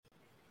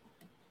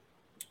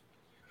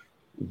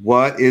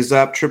What is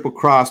up, Triple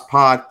Cross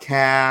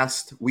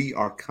Podcast? We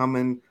are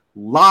coming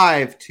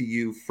live to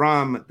you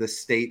from the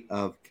state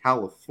of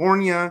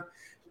California.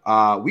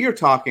 We are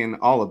talking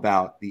all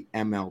about the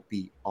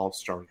MLB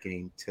All-Star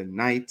Game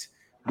tonight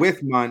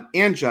with Munt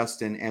and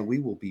Justin, and we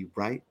will be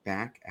right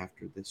back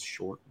after this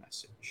short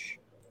message.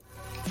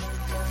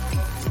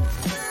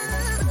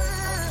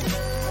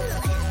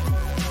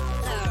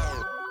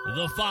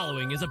 The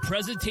following is a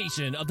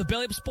presentation of the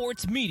Belly Up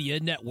Sports Media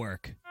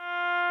Network.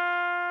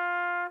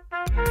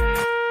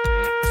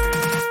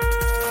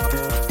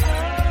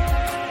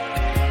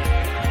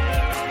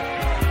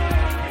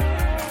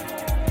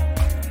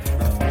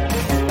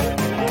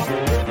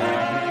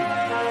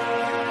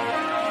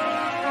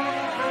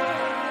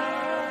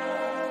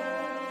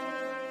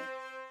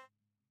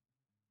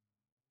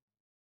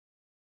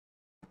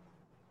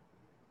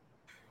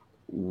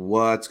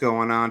 What's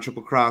going on,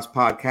 Triple Cross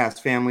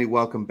Podcast family?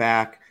 Welcome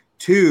back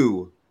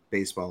to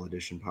Baseball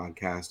Edition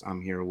Podcast.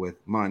 I'm here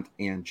with Munt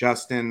and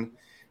Justin,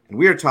 and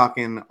we are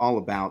talking all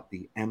about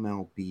the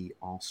MLB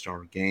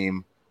All-Star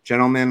Game.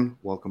 Gentlemen,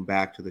 welcome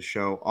back to the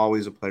show.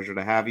 Always a pleasure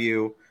to have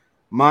you.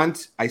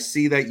 Munt, I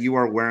see that you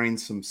are wearing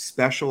some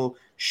special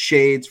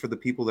shades for the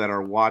people that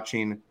are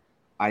watching.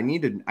 I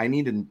need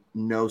to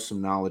know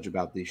some knowledge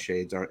about these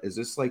shades. Is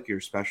this like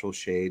your special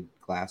shade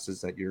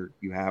glasses that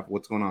you have?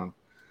 What's going on?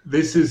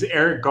 This is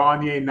Eric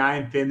Gagne,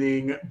 ninth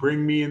inning.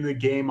 Bring me in the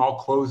game. I'll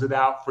close it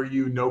out for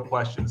you. No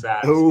questions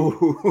asked.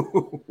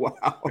 Oh,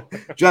 wow.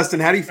 Justin,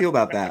 how do you feel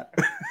about that?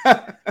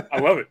 I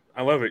love it.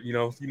 You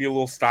know, you need a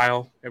little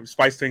style.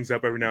 Spice things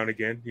up every now and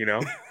again, you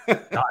know.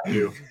 Got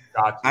you.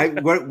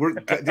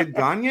 Did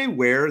Gagne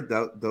wear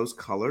those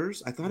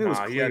colors? I thought it was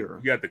clear.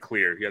 He had the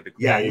clear. He had the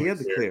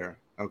clear.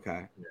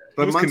 Okay. Yeah.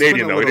 But he was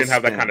Canadian, though. He didn't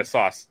have that kind of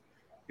sauce.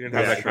 He didn't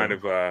have that true. kind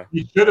of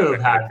he should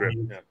have had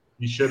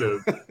He should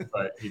have,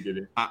 but he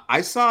didn't.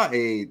 I saw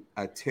a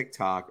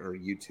TikTok or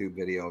YouTube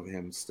video of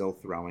him still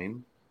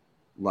throwing,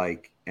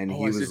 and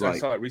he was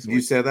like, "You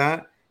said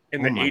that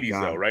in the '80s,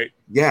 though, right?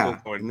 Yeah,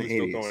 in the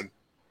 '80s, still going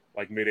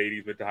like mid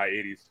 '80s, mid to high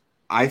 '80s."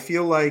 I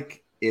feel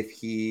like if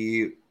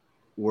he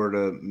were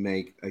to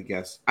make a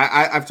guest,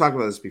 I've talked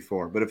about this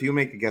before, but if you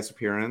make a guest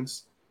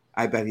appearance,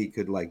 I bet he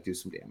could do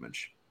some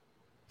damage.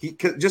 He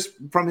could just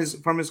from his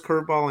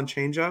curveball and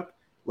changeup,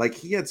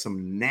 he had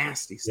some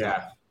nasty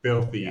stuff. Yeah,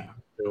 filthy. Yeah.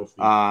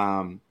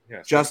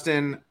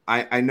 Justin,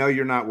 I know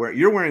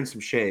you're wearing some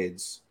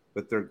shades,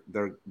 but they're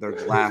glasses.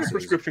 These are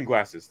prescription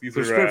glasses. These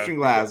are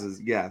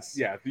glasses. Yes.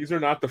 Yeah, these are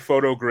not the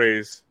photo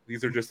grays.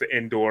 These are just the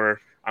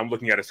indoor. I'm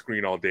looking at a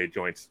screen all day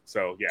joints.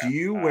 So yeah. Do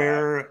you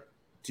wear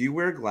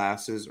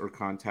glasses or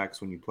contacts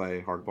when you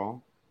play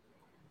hardball?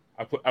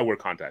 I wear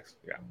contacts.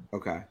 Yeah.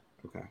 Okay.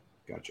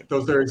 Gotcha.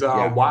 So there's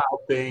a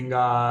Wild Thing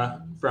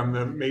from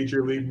the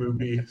Major League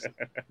movie.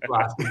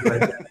 Glasses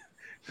right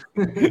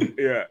there.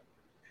 Yeah.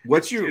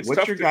 What's your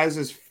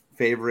guys'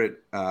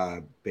 favorite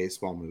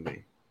baseball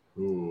movie?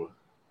 Ooh,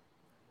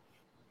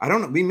 I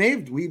don't know. We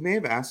may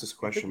have asked this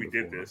question. We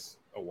before. did this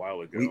a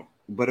while ago,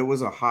 but it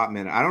was a hot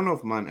minute. I don't know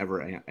if Munt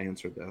ever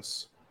answered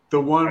this.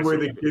 The one where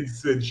the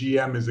kid's the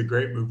GM is a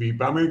great movie,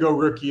 but I'm going to go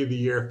Rookie of the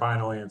Year.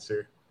 Final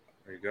answer.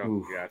 There you go.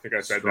 Oof, yeah, I think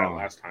I said that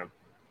last time.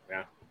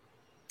 Yeah.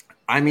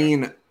 I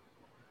mean,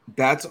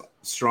 that's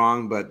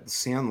strong, but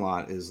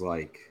Sandlot is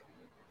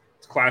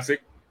it's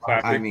classic.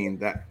 I mean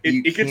that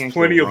it gets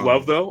plenty of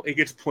love though. It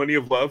gets plenty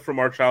of love from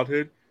our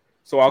childhood.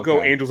 So I'll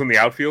go Angels in the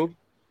Outfield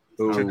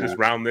to just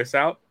round this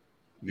out.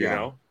 Yeah. You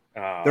know,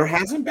 there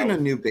hasn't been a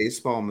new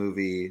baseball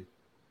movie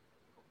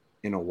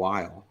in a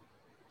while.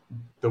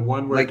 The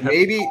one where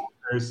maybe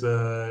there's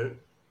a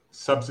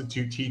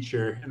substitute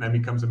teacher and then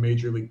becomes a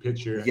major league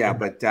pitcher. Yeah,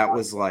 but that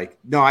was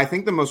no. I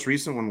think the most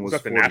recent one was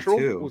that the 42. Natural?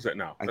 What was that?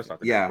 No, that's not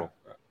the Natural.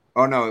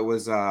 Oh no, it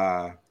was.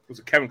 Was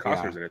it Kevin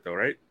Costner's in it though,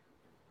 right?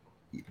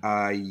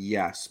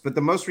 Yes, but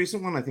the most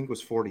recent one I think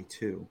was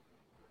 42.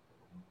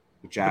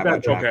 Okay,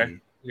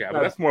 yeah,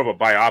 but that's more of a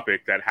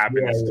biopic that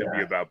happens to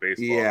be about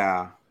baseball.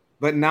 Yeah,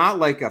 but not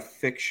like a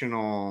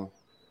fictional,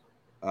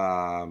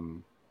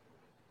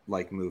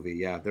 movie.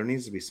 Yeah, there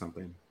needs to be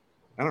something.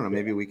 I don't know.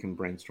 Maybe we can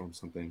brainstorm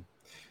something.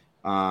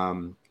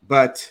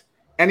 But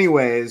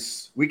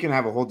anyways, we can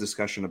have a whole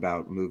discussion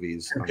about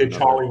movies. And pitch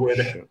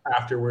Hollywood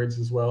afterwards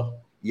as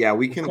well. Yeah,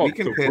 we can pitch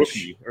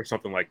Rookie or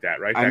something like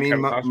that, right? I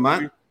mean,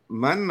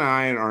 Mutt and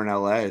I are in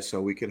LA,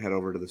 so we could head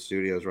over to the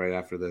studios right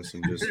after this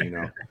and just, pitch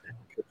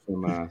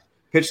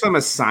them a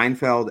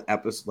Seinfeld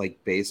episode,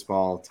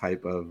 baseball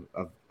type of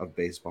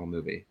baseball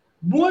movie.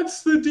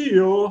 What's the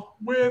deal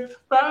with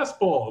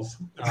fastballs?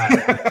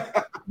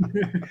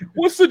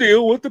 What's the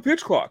deal with the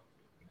pitch clock?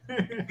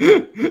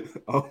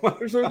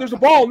 There's a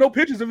ball. No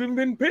pitches have even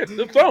been pitched.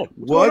 Thrown.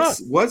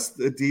 What's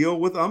the deal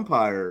with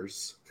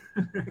umpires?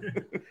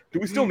 Do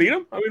we still need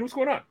them? I mean, what's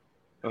going on?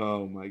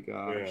 Oh my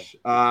gosh.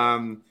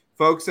 Yeah.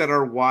 Folks that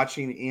are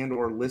watching and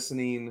or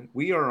listening,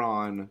 we are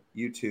on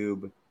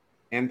YouTube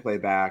and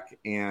Playback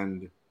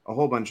and a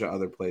whole bunch of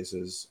other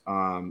places.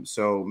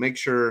 So make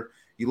sure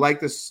you like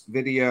this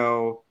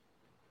video,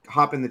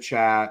 hop in the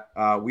chat.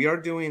 We are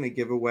doing a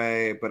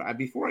giveaway, but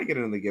before I get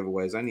into the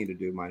giveaways, I need to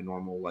do my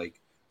normal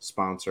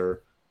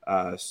sponsor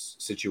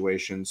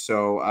situation.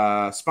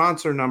 So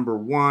sponsor number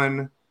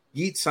one,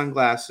 Yeet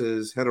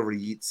Sunglasses. Head over to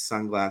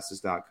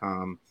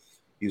yeetsunglasses.com.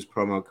 Use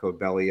promo code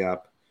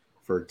BELLYUP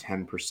for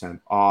 10%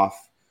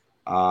 off.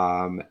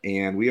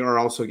 And we are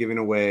also giving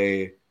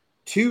away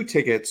 2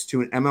 tickets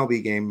to an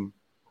MLB game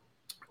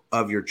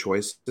of your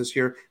choice this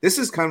year. This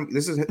is going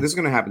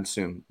to happen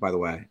soon, by the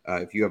way.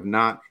 If you have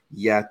not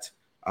yet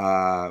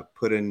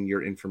put in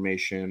your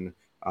information,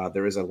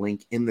 there is a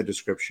link in the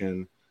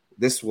description.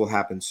 This will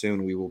happen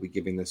soon. We will be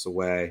giving this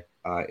away.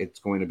 It's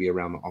going to be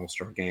around the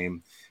All-Star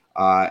Game.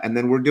 And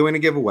then we're doing a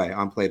giveaway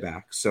on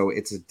Playback. So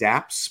it's a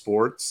DAP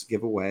Sports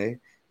giveaway,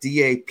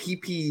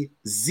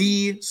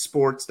 DAPPZ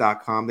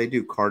sports.com. They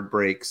do card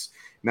breaks,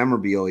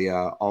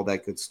 memorabilia, all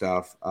that good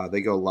stuff.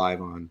 They go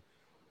live on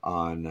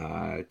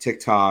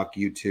TikTok,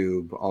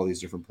 YouTube, all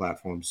these different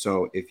platforms.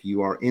 So if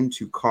you are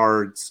into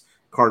card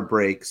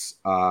breaks,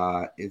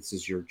 this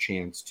is your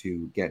chance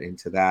to get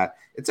into that.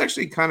 It's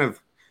actually kind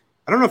of,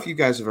 I don't know if you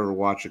guys have ever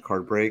watched a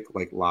card break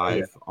like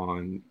live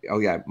on. Oh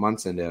yeah,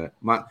 months into it.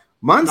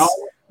 Months.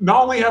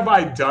 Not only have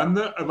I done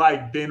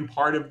been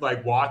part of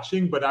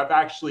watching, but I've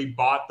actually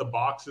bought the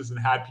boxes and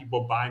had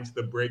people buy into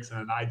the breaks, and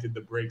then I did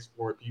the breaks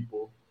for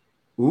people.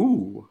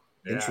 Ooh,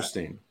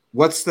 interesting.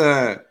 What's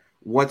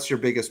your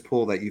biggest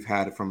pull that you've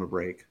had from a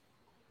break?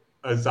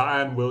 A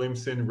Zion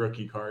Williamson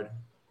rookie card,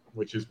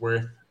 which is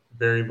worth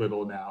very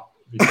little now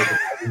because of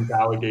these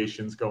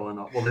allegations going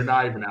on. Well, they're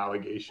not even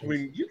allegations. I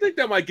mean, you think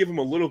that might give him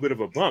a little bit of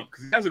a bump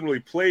because he hasn't really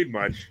played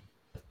much,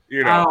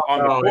 on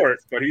the court,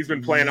 but he's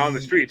been playing on the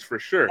streets for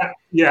sure.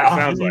 Yeah,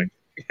 sounds like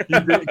he's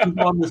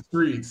on the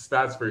streets.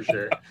 That's for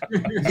sure.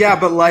 Yeah,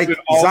 but he's an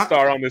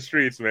all-star on the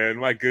streets, man.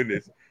 My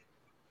goodness.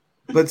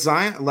 But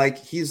Zion,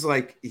 he's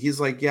like,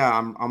 yeah,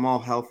 I'm all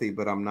healthy,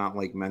 but I'm not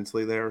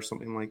mentally there or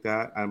something like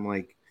that. I'm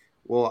like,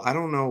 well, I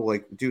don't know,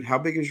 dude, how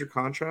big is your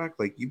contract?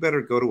 You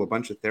better go to a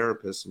bunch of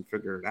therapists and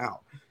figure it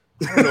out.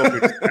 I don't know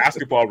if it's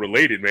basketball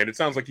related, man. It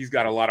sounds like he's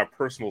got a lot of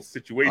personal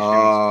situations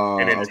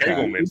and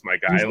entanglements, my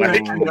guy.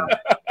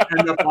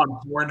 End up on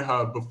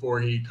Pornhub before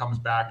he comes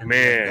back.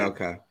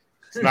 Okay,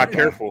 it's not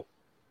careful.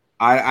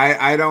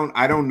 I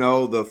don't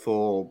know the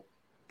full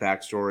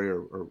backstory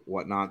or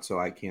whatnot, so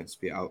I can't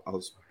speak.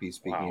 I'll be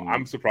speaking. Wow,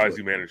 I'm surprised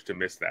you managed to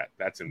miss that.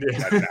 That's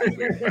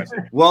actually impressive.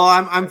 Well,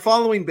 I'm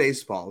following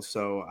baseball,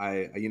 so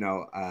I'm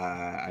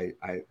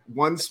a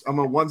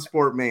one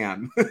sport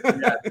man.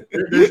 Yeah,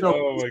 there's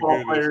no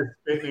baseball players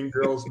spitting in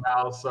girls'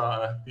 mouths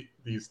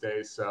these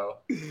days. So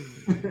he's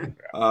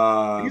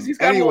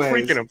got more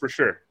freak in him for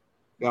sure.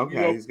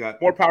 Okay, he's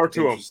got more power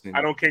to him.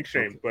 I don't kink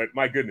shame, but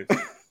my goodness.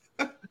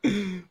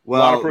 Well,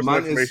 a lot of personal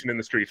information in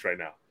the streets right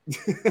now.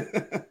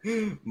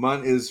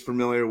 Munt is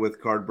familiar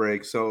with card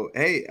break. So,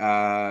 hey,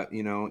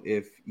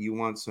 if you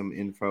want some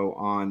info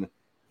on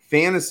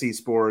fantasy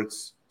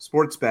sports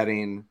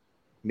betting,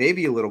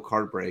 maybe a little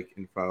card break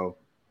info,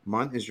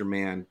 Munt is your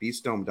man,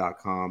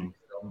 beastdome.com.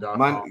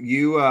 Munt,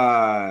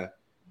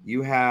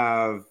 you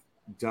have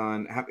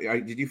done,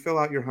 did you fill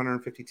out your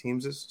 150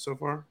 teams so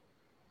far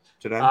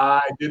today?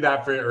 I did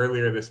that for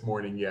earlier this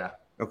morning. Yeah.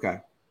 Okay.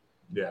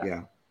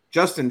 Yeah.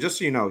 Justin, just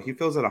so you know, he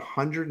fills out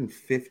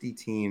 150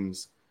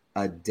 teams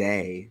a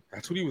day.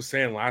 That's what he was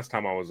saying last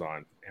time I was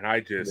on,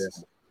 and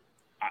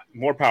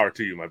more power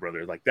to you, my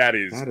brother. That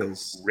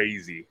is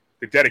crazy.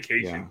 The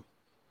dedication.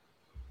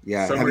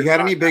 Yeah. Have you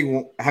had any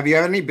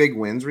big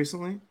wins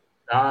recently?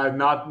 None.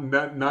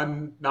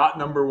 Not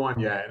number one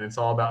yet, and it's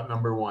all about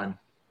number one.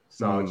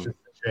 So it's just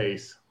a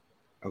chase.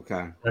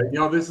 Okay.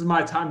 This is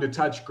my time to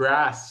touch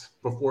grass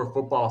before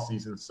football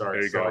season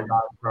starts. So I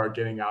got to start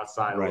getting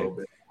outside a little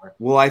bit.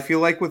 Well, I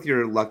feel like with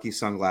your lucky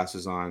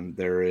sunglasses on,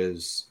 there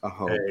is a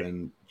hope. Hey.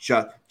 And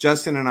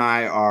Justin and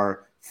I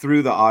are,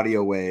 through the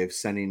audio wave,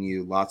 sending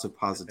you lots of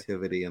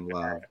positivity and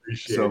love.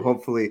 So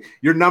hopefully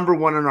you're number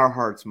one in our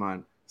hearts,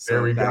 man. So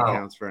there we go.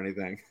 Counts for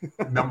anything.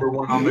 Number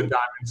one on the diamond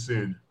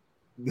soon.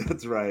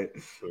 That's right.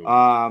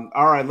 All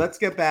right, let's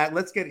get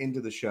into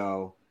the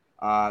show.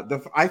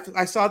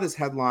 I saw this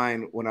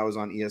headline when I was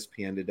on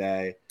ESPN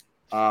today.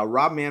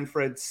 Rob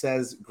Manfred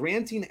says,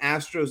 granting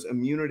Astros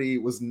immunity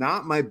was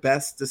not my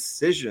best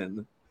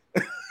decision.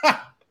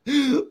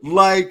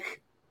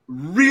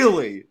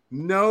 Really?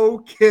 No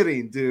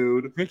kidding,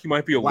 dude. I think you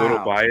might be a little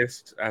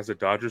biased as a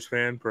Dodgers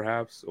fan,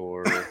 perhaps,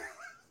 or,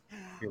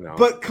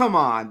 But come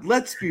on,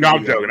 let's be real.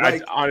 I'm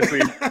joking.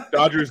 Honestly,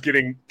 Dodgers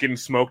getting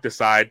smoked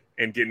aside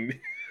and getting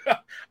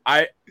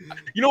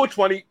you know what's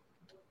funny?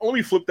 Let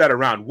me flip that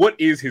around. What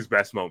is his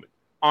best moment?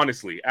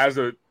 Honestly, as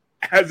the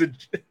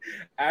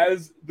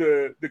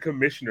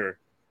commissioner,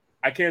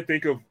 I can't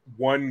think of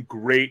one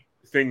great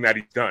thing that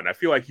he's done. I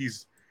feel like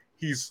he's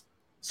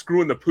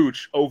screwing the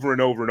pooch over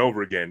and over and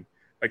over again.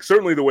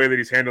 Certainly the way that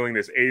he's handling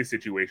this A's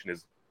situation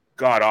is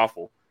god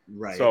awful.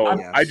 Right. So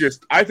yes.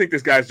 I think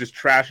this guy's just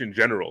trash in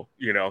general,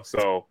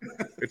 So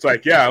it's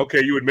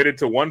you admitted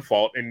to one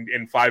fault, and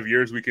in 5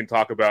 years we can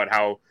talk about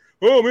how,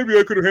 maybe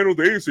I could have handled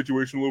the A's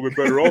situation a little bit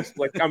better. Also,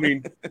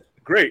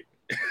 great.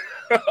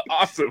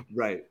 Awesome.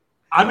 Right.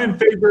 I'm in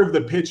favor of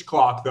the pitch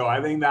clock, though.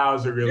 I think that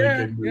was a really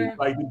good move. Yeah.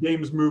 Like the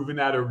game's moving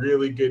at a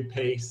really good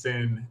pace,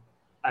 and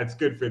that's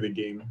good for the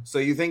game. So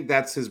you think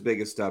that's his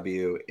biggest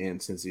W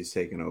since he's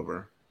taken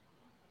over?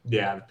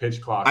 Yeah, the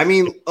pitch clock. I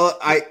mean,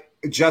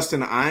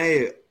 Justin,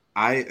 I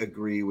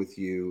agree with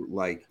you.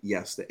 Like,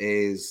 yes, the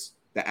A's,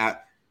 I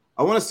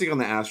want to stick on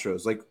the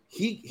Astros. Like,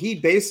 he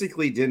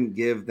basically didn't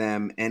give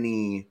them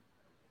any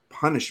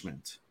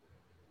punishment.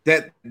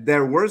 That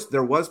there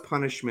was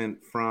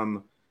punishment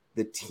from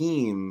the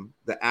team,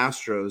 the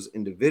Astros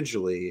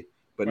individually,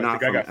 but not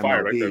the guy from got MLB.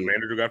 fired, right? The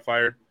manager got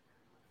fired.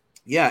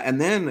 Yeah, and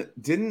then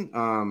didn't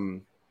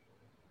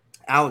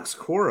Alex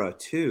Cora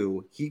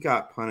too? He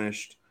got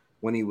punished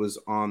when he was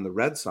on the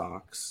Red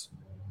Sox,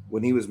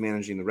 when he was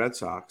managing the Red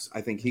Sox.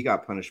 I think he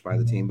got punished by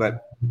the team,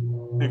 but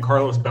and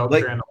Carlos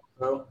Beltran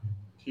also.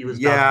 He was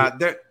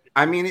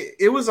I mean,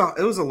 it was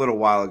a little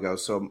while ago,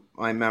 so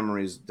my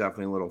memory is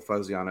definitely a little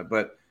fuzzy on it.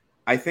 But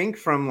I think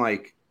from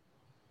like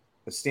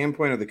a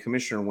standpoint of the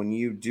commissioner, when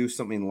you do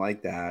something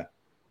like that,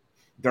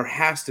 there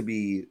has to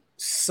be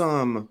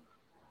some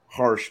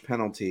harsh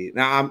penalty.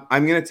 Now,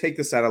 I'm going to take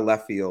this out of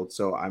left field,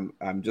 so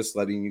I'm just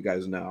letting you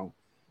guys know.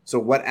 So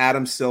what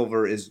Adam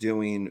Silver is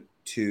doing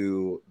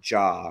to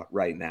Ja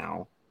right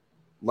now,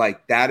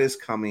 like that is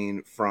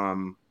coming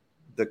from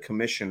the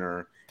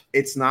commissioner.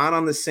 It's not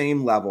on the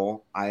same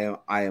level. I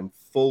am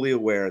fully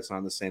aware it's not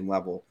on the same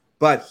level,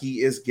 but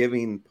he is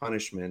giving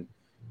punishment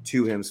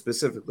to him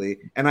specifically.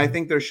 And I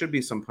think there should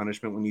be some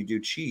punishment when you do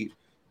cheat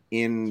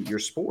in your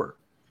sport.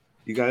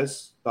 You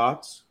guys,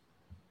 thoughts?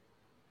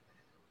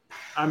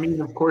 I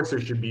mean, of course there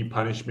should be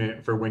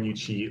punishment for when you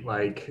cheat.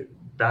 Like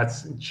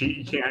that's cheat.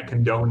 You can't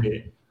condone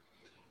it.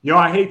 You know,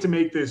 I hate to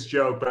make this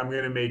joke, but I'm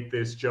going to make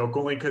this joke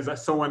only because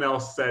someone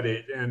else said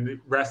it. And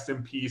rest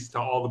in peace to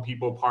all the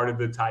people part of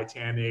the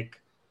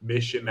Titanic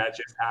mission that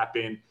just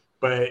happened.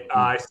 But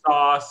I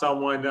saw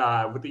someone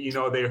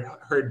they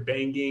heard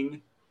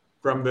banging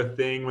from the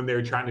thing when they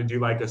were trying to do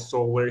like a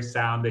solar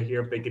sound to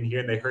hear if they can hear,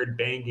 and they heard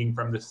banging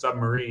from the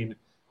submarine.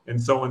 And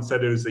someone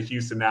said it was the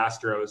Houston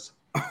Astros.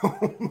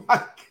 Oh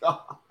my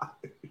god!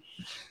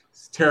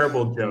 It's a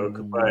terrible joke,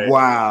 but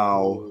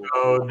wow!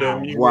 Oh,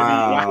 the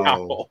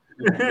wow!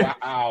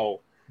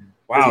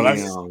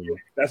 Wow!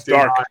 That's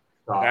dark.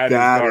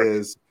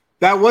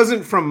 That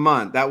wasn't from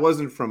Munt. That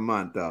wasn't from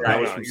Munt though. Right,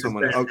 that was from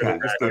someone. Okay.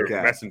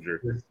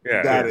 Messenger.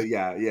 Yeah.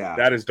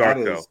 That is dark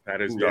though.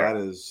 That is dark.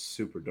 That is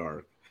super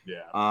dark.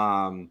 Yeah.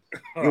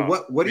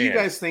 What do you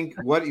guys think?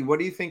 What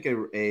do you think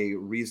a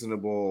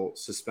reasonable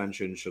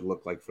suspension should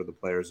look like for the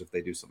players if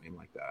they do something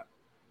like that?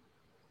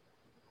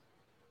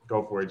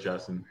 Go for it,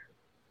 Justin.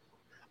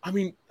 I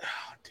mean,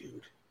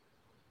 dude.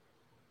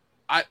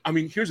 I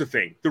mean, here's the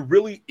thing. There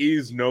really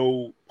is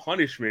no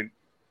punishment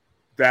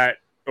that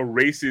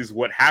erases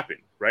what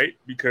happened, right?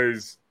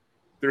 Because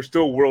they're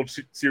still World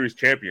Series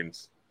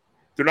champions.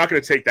 They're not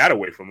going to take that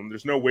away from them.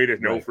 There's no way to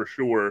know for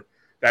sure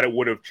that it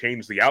would have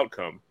changed the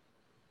outcome.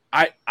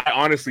 I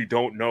honestly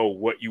don't know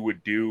what you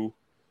would do.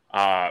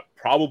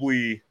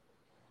 Probably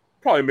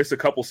miss a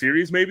couple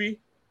series, maybe.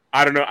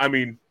 I don't know. I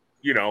mean,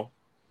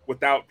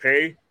 without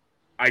pay,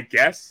 I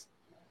guess.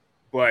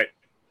 But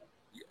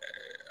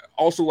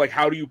also, like,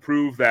 how do you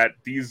prove that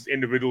these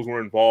individuals were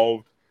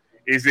involved?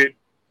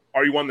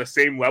 Are you on the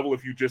same level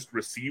if you just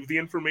received the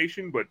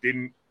information but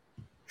didn't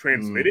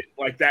transmit it?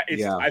 Like that,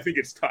 I think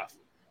it's tough.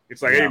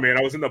 It's like, hey, man,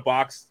 I was in the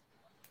box.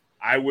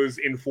 I was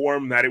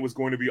informed that it was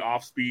going to be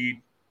off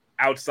speed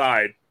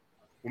outside.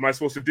 What am I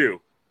supposed to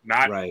do?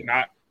 Not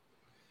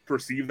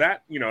perceive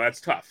that? That's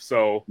tough.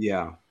 So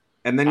yeah.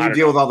 And then you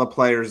deal with all the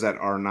players that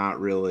are not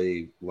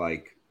really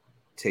like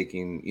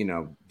taking,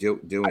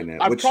 doing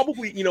it. I'd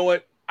probably, you know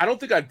what? I don't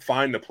think I'd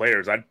fine the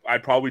players.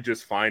 I'd probably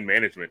just fine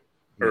management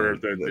or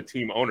the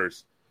team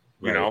owners,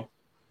 you know?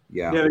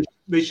 Yeah,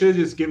 they should have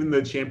just given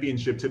the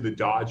championship to the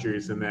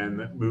Dodgers and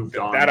then moved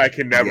on. That I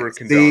can never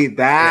condone.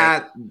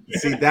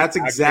 See, that's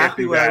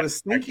exactly what I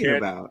was thinking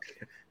about.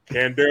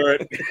 Can't do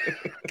it.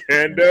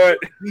 Can't do it.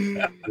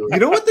 You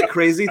know what the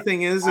crazy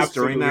thing is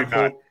during that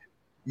whole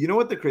You know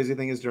what the crazy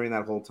thing is during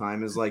that whole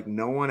time is like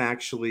no one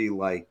actually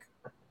like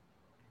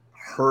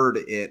heard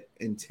it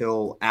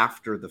until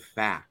after the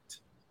fact.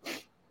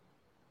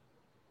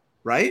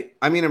 Right?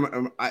 I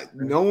mean,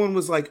 no one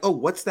was like, "Oh,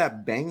 what's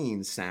that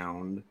banging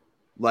sound?"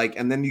 Like,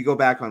 and then you go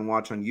back and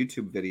watch on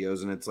YouTube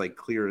videos, and it's like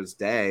clear as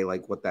day,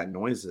 like what that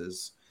noise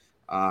is.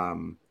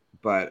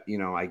 But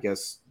I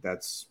guess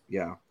that's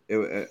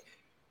I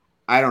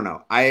don't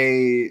know.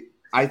 I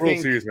think World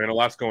Series, man, a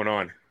lot's going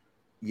on.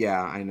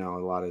 Yeah, I know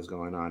a lot is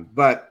going on,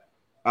 but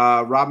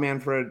Rob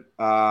Manfred,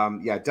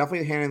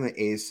 definitely handling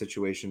the A's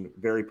situation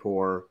very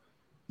poor.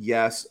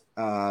 Yes,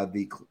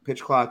 the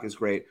pitch clock is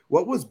great.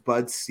 What was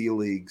Bud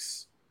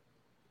Selig's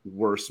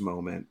worst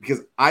moment?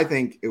 Because I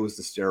think it was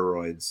the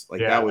steroids.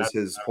 Like that was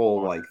his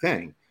whole like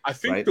thing. I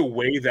think the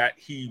way that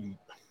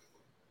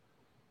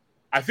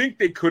I think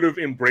they could have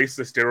embraced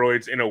the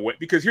steroids in a way.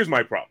 Because here's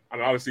my problem. I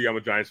mean, obviously, I'm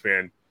a Giants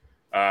fan.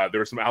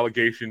 There were some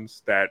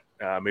allegations that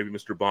maybe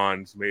Mr.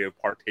 Bonds may have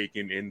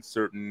partaken in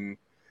certain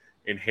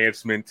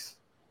enhancement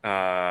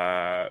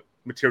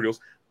materials.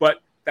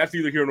 But that's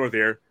neither here nor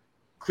there.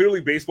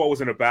 Clearly, baseball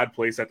was in a bad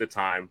place at the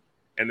time,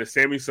 and the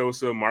Sammy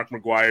Sosa, Mark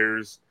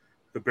McGuire's,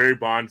 the Barry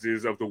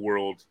Bondses of the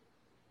world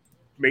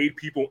made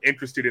people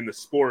interested in the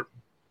sport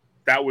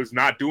that was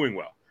not doing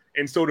well.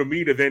 And so to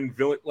me, to then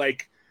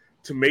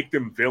to make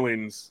them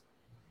villains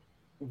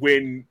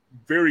when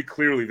very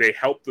clearly they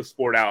helped the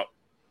sport out,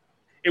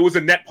 it was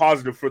a net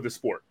positive for the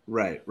sport.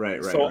 Right.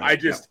 So I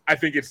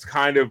think it's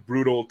kind of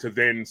brutal to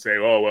then say,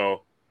 oh,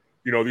 well,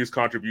 these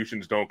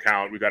contributions don't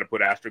count. We got to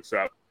put asterisks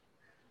up.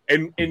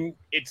 And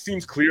it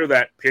seems clear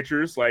that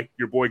pitchers like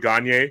your boy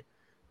Gagne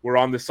were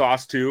on the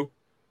sauce too,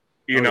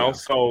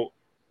 So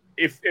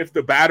if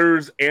the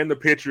batters and the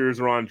pitchers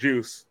are on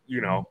juice,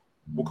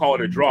 we'll call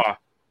it a draw,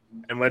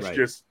 and let's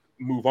just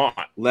move on.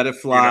 Let it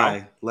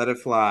fly. Let it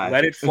fly.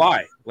 Let it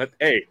fly.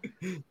 Hey,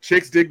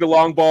 chicks dig the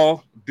long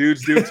ball.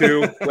 Dudes do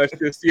too. Let's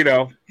just,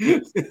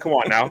 come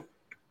on now.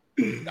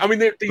 I mean,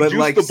 they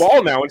juice the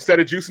ball now instead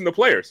of juicing the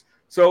players.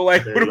 So,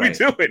 what are we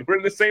doing? We're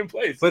in the same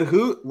place. But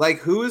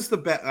who is the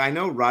best? I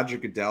know Roger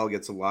Goodell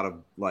gets a lot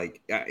of,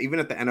 even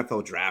at the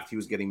NFL draft, he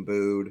was getting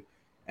booed.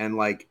 And,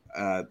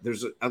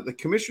 the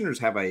commissioners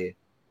have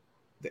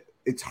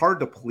it's hard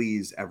to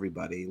please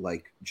everybody,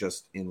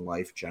 just in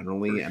life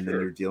generally. And then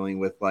you're dealing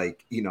with, the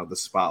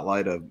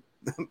spotlight of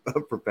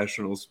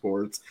professional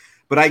sports.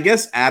 But I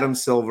guess Adam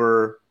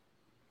Silver,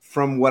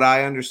 from what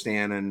I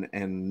understand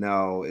and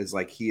know, is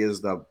he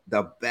is the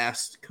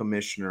best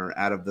commissioner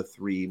out of the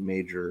three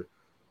major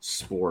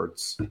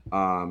sports.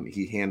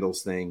 He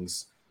handles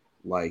things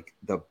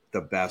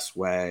the best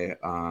way.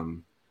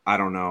 I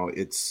don't know.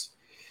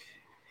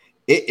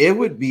 It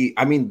would be,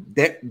 I mean,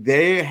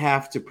 they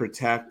have to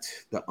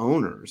protect the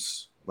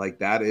owners.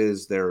 That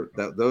is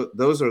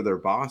those are their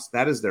boss.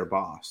 That is their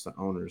boss, the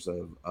owners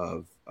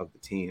of the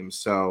team.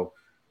 So,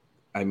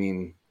 I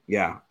mean,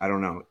 yeah, I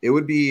don't know. It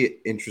would be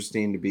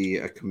interesting to be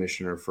a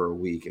commissioner for a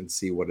week and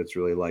see what it's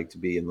really like to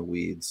be in the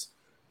weeds.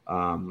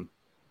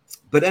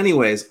 But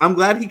anyways, I'm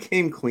glad he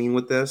came clean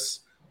with this.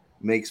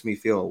 Makes me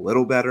feel a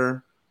little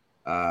better,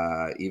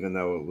 even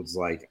though it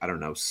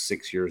was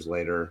 6 years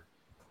later.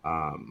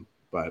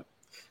 But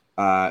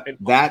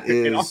that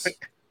is.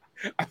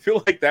 I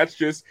feel like that's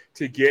just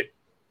to get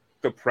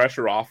the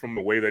pressure off from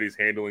the way that he's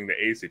handling the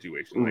A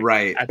situation.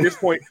 Right. At this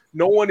point,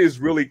 no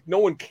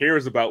one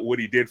cares about what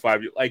he did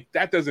 5 years.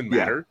 That doesn't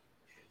matter.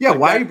 Yeah.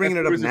 Why are you bringing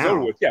it up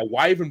now? Yeah.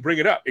 Why even bring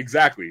it up?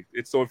 Exactly.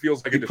 It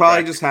feels like he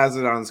probably just has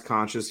it on his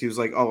conscience. He was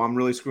like, oh, I'm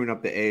really screwing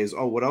up the A's.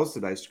 Oh, what else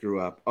did I screw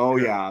up? Oh,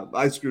 yeah,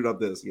 I screwed up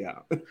this. Yeah.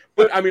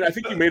 But I mean, I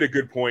think you made a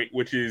good point,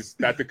 which is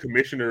that the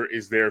commissioner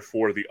is there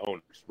for the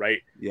owners, right?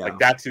 Yeah.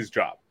 That's his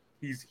job.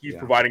 He's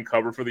providing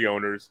cover for the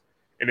owners.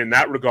 And in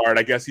that regard,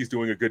 I guess he's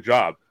doing a good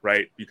job,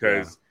 right?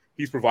 Because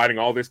he's providing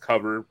all this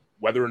cover,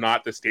 whether or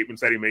not the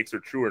statements that he makes are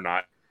true or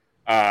not.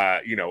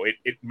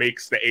 It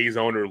makes the A's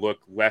owner look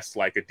less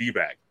like a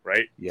D-bag,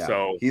 right? Yeah.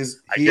 So he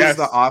is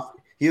the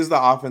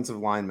offensive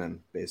lineman,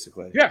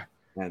 basically. Yeah.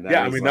 And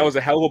that was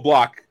a hell of a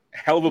block.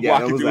 Hell of a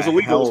block. It was illegal.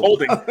 It was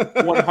holding.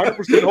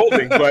 100%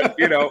 holding. But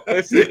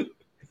listen,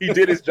 he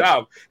did his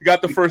job. He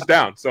got the first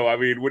down. So I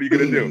mean, what are you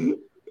gonna do?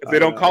 If they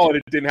don't call it,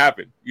 it didn't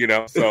happen.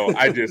 So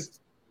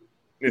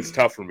it's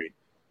tough for me.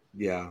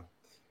 Yeah.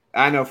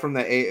 I know from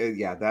the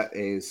that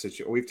A's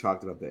situation. We've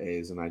talked about the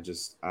A's, and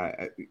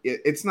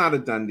it's not a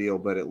done deal,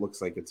 but it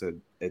looks like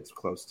it's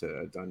close to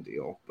a done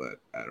deal. But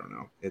I don't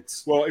know.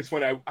 It's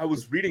when I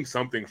was reading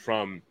something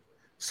from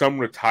some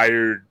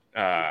retired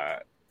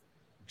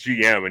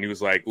GM, and he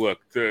was like, "Look,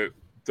 the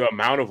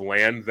amount of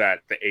land that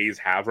the A's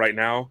have right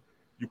now,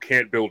 you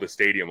can't build a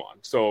stadium on."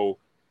 So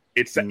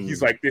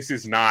he's like, "This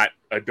is not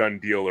a done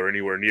deal or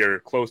anywhere near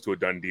close to a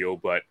done deal,"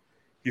 but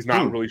he's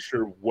not really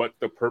sure what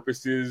the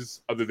purpose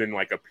is other than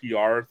a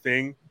PR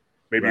thing.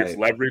 Maybe it's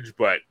leverage,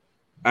 but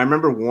I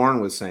remember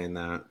Warren was saying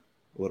that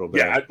a little bit.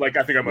 Yeah,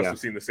 I think I must have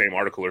seen the same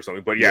article or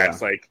something. But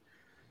it's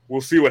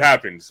we'll see what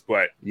happens.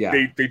 But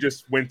they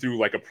just went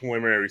through a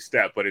preliminary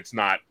step, but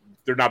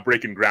they're not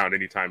breaking ground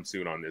anytime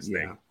soon on this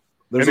thing.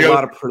 There's a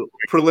lot of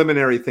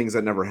preliminary things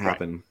that never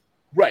happen.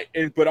 Right.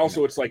 But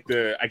also it's I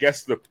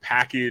guess the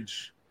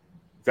package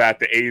that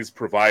the A's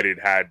provided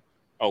had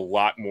a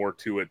lot more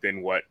to it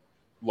than what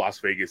Las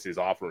Vegas is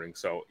offering.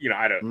 So,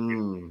 I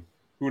don't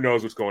who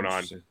knows what's going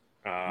on.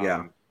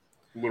 A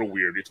little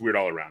weird. It's weird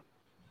all around.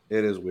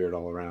 It is weird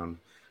all around.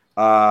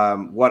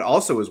 What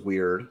also is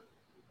weird,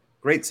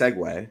 great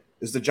segue,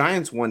 is the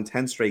Giants won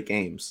 10 straight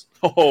games.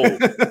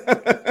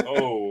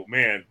 Oh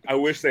man. I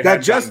wish they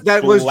had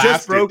that was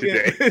just broken.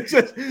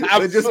 Today.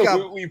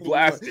 Absolutely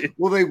blasted.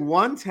 Well, they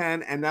won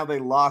 10 and now they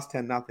lost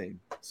 10-0.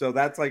 So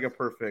that's a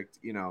perfect,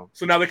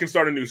 So now they can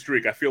start a new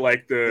streak. I feel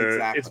like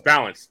it's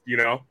balanced,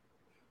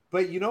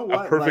 But you know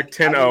what? A perfect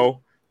 10-0.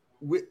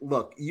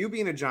 Look, you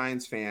being a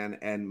Giants fan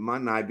and Mutt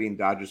and I being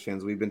Dodgers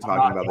fans, we've been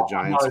talking about the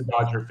Giants. I'm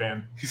not a Dodger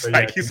fan. He's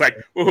like,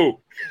 woohoo.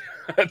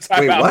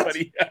 Time out, what?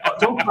 buddy.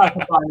 Don't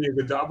classify me as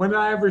a Dodger. When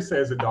I ever say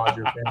as a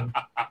Dodger fan.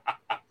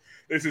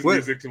 This is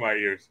music to my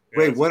ears.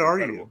 Wait, what are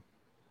you?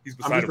 He's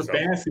beside himself.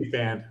 I'm just a fantasy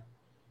fan.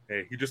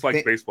 Hey, you just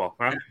like baseball,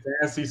 huh?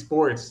 Fantasy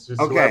sports. Just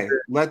okay,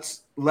 whoever.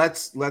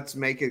 let's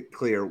make it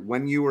clear.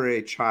 When you were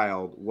a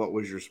child, what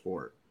was your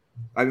sport?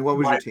 I mean, what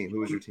was your team?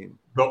 Who was your team?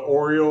 The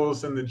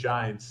Orioles and the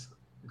Giants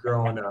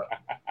growing up.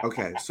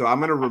 Okay, so I'm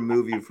gonna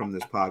remove you from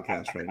this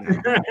podcast right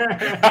now.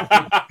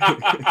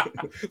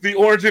 The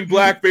orange and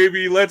black,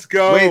 baby. Let's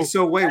go.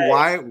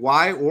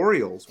 Why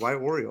Orioles? Why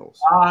Orioles?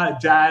 My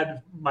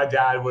dad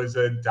was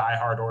a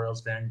diehard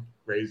Orioles fan.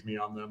 Raised me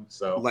on them.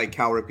 So like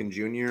Cal Ripken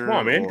Jr. Come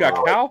on, man. You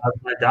got Cal? That's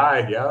my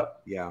guy.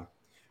 Yep. Yeah.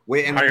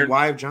 Wait, and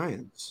why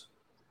Giants?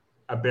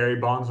 Barry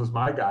Bonds was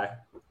my guy.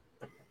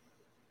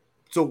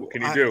 So what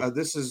can you do?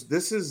 This is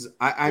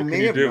I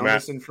may have known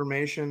this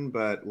information,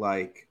 but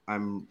like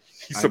I'm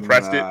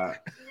suppressed it.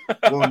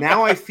 Well,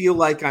 now I feel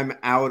like I'm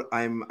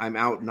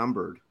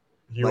outnumbered.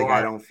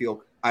 I don't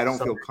feel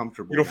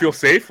comfortable. You don't feel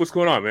safe? What's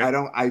going on,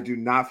 man? I do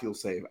not feel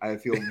safe. I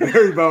feel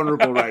very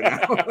vulnerable right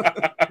now.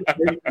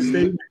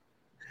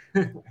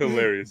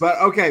 Hilarious.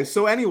 But okay,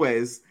 so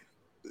anyways,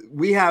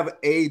 we have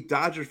a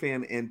Dodger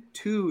fan and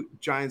two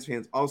Giants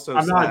fans also.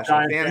 I'm not a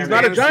Giants fan. He's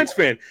not a Giants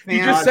fan. He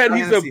just said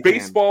he's a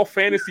baseball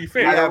fantasy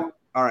fan.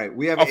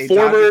 We have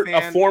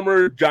a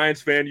former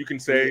Giants fan. You can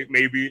say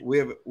maybe we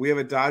have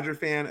a Dodger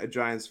fan, a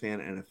Giants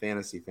fan, and a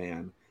fantasy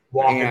fan.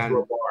 Walk into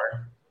a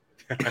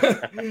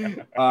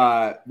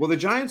bar. Well, the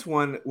Giants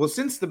won. Well,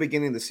 since the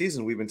beginning of the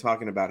season, we've been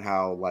talking about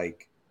how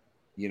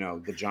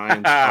the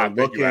Giants are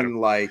looking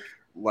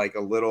like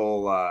a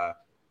little.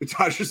 The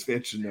Dodgers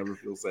fans should never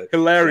feel safe.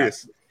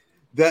 Hilarious.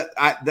 Yeah.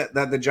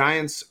 That the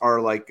Giants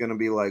are going to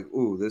be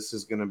ooh, this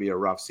is going to be a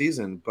rough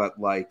season, but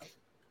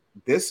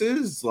this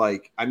is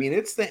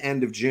it's the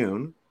end of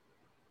June,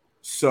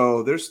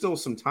 so there's still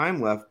some time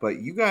left.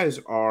 But you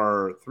guys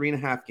are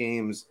 3.5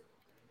 games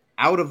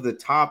out of the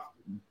top,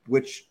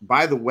 which,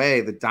 by the way,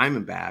 the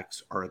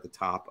Diamondbacks are at the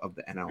top of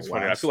the NL West.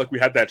 I feel like we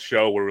had that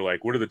show where we're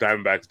like, what are the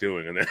Diamondbacks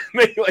doing? And then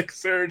they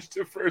surged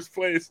to first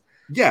place.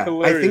 Yeah,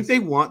 hilarious. I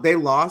think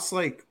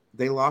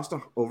they lost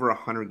over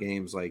 100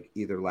 games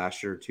either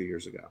last year or 2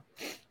 years ago.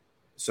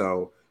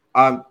 So,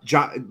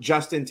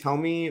 Justin, tell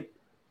me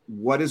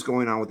what is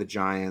going on with the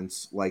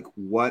Giants?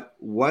 What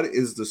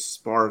is the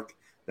spark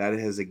that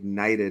has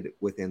ignited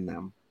within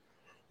them?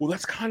 Well,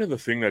 that's kind of the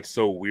thing that's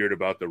so weird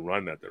about the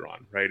run that they're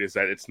on, right? Is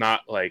that it's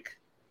not like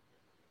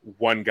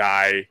one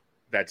guy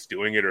that's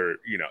doing it, or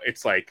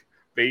it's like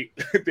they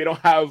don't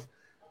have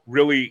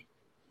really.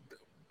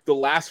 The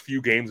last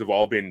few games have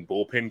all been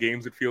bullpen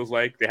games. It feels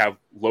like they have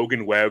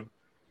Logan Webb.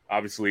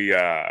 Obviously,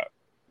 our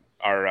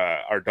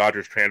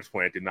Dodgers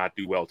transplant did not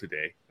do well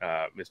today,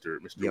 Mr.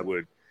 Yep.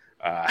 Wood.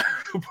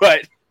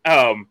 But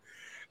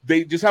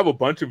they just have a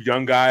bunch of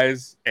young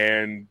guys,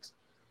 and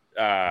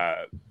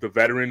the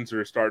veterans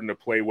are starting to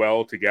play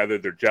well together.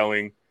 They're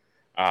gelling.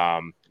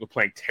 They're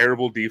playing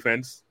terrible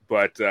defense,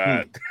 but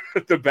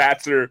the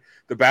bats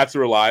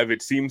are alive.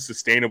 It seems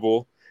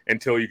sustainable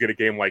until you get a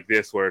game like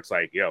this where it's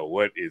like, yo,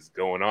 what is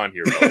going on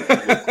here?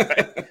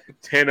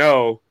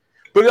 10-0.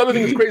 But the other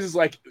thing that's crazy is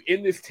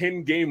in this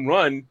 10-game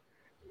run,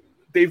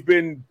 they've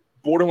been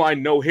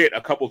borderline no-hit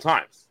a couple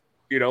times.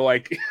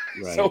 Right.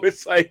 So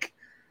it's I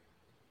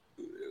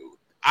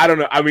don't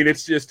know. I mean,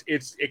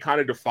 it kind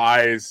of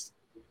defies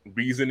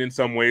reason in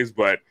some ways,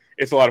 but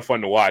it's a lot of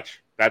fun to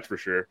watch. That's for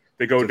sure.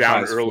 They go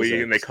down early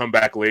physics. And they come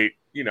back late,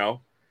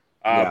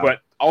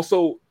 but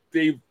also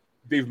they've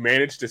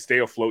managed to stay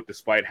afloat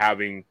despite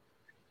having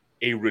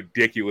a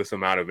ridiculous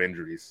amount of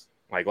injuries.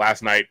 Like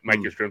last night,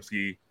 Mike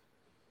Yastrzemski,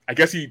 I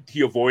guess he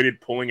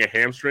avoided pulling a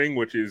hamstring,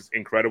 which is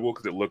incredible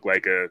because it looked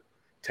like a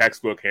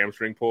textbook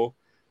hamstring pull,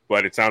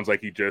 but it sounds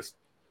like he just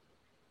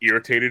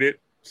irritated it.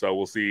 So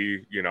we'll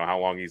see, how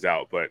long he's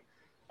out, but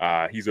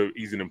he's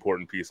an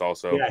important piece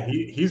also. Yeah,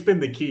 he's been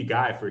the key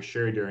guy for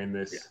sure during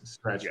this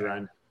stretch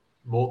run.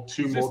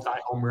 Two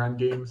multi-home run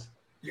games.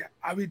 Yeah,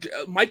 I mean,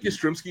 Mike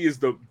Yastrzemski is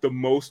the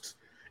most,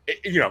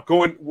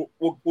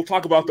 we'll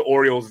talk about the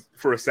Orioles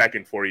for a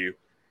second for you.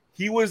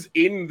 He was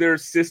in their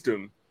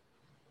system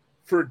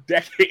for a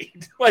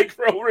decade,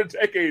 for over a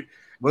decade.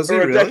 Was he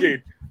really?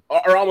 Decade,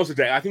 or almost a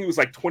decade. I think he was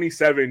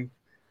 27,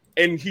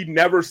 and he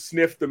never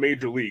sniffed the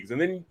major leagues.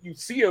 And then you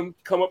see him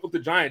come up with the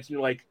Giants, and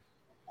you're like,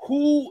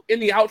 who in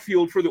the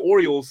outfield for the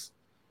Orioles?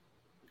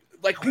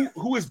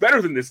 Who is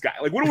better than this guy?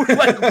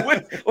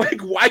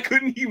 Why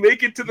couldn't he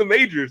make it to the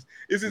majors?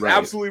 This is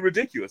absolutely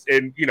ridiculous.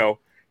 And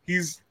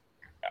he's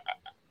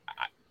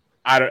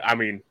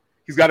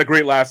he's got a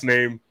great last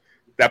name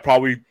that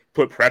probably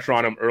put pressure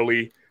on him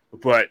early,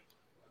 but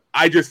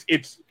I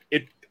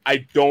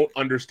don't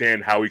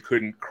understand how he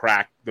couldn't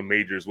crack the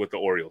majors with the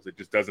Orioles. It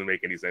just doesn't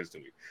make any sense to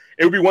me.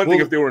 It would be one thing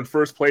if they were in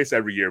first place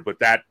every year, but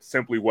that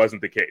simply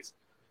wasn't the case.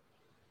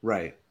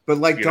 Right. But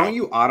don't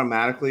you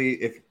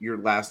automatically, if your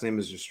last name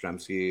is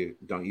Yastrzemski,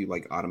 don't you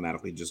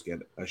automatically just get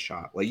a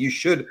shot? You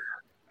should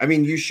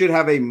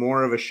have a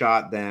more of a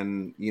shot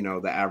than,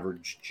 the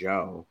average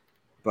Joe.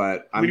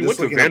 But I'm just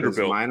looking at this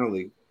minor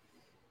league.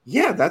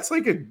 Yeah, that's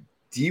a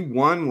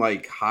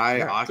D1 high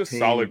octane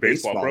solid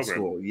baseball program.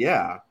 School.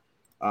 Yeah.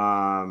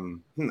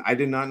 I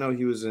did not know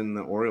he was in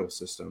the Orioles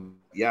system.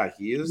 Yeah,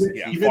 he is.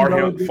 Yeah,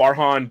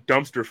 Farhan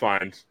dumpster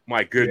find.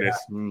 My goodness.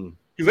 Yeah.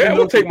 He's like,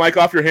 we'll take Mike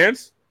off your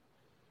hands.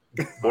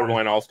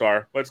 Borderline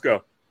all-star. Let's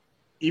go.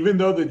 Even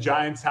though the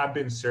Giants have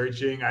been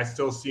surging, I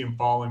still see him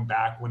falling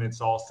back when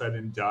it's all said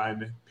and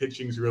done.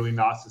 Pitching's really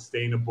not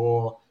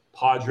sustainable.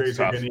 Padres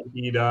are going to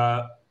heat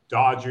up.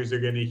 Dodgers are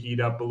going to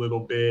heat up a little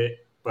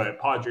bit, but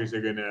Padres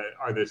are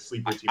the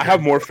sleeper team. I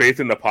have more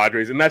faith in the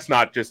Padres, and that's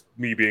not just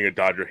me being a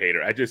Dodger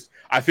hater.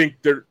 I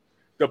think the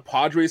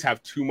Padres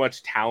have too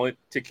much talent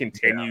to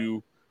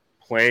continue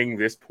playing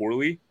this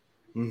poorly.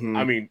 Mm-hmm.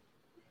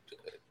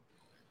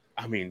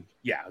 I mean,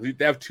 yeah,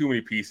 they have too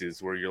many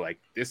pieces where you're like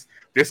this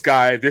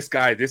guy,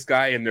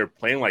 and they're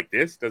playing like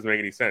this. Doesn't make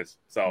any sense.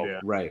 So,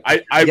 right.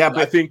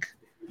 I think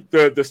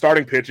the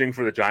starting pitching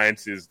for the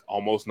Giants is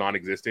almost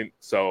non-existent.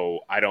 So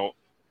I don't,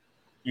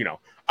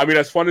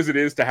 as fun as it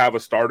is to have a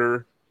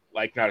starter,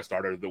 like not a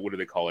starter, what do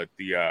they call it?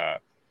 The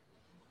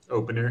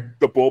opener,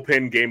 the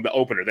bullpen game, the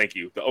opener. Thank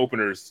you. The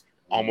openers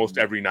almost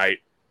every night.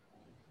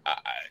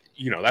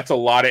 That's a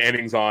lot of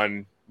innings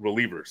on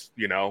relievers.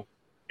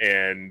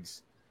 And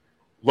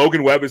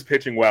Logan Webb is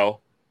pitching well.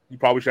 He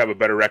probably should have a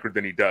better record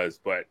than he does,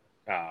 but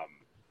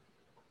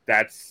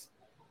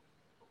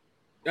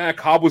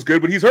Cobb was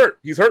good, but he's hurt.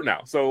 He's hurt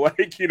now. So, what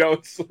are you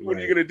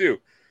going to do?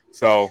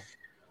 So,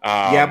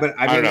 but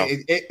I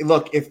mean,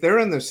 look, if they're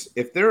in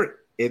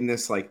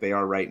this like they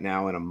are right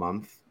now in a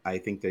month, I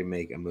think they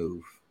make a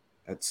move.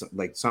 It's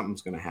like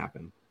something's going to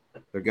happen. I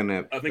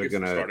think it's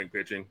starting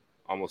pitching,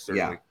 almost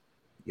certainly.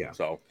 Yeah.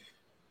 So,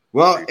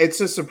 well,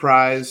 it's a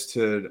surprise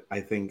to,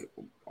 I think,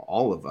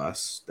 all of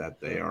us that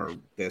they are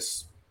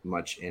this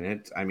much in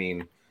it. I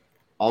mean,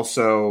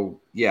 also,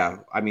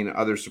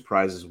 other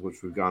surprises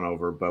which we've gone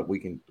over, but we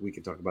can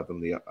talk about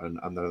them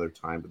another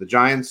time. But the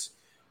Giants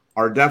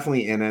are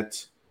definitely in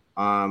it,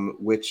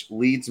 which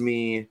leads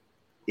me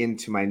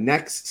into my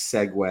next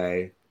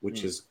segue,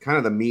 which is kind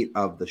of the meat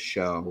of the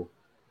show.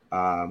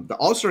 The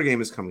All-Star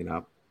Game is coming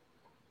up,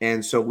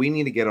 and so we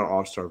need to get our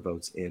All-Star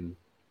votes in.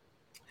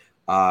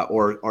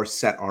 Or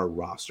set our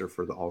roster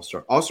for the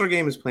All-Star. All-Star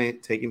Game is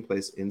taking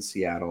place in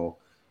Seattle.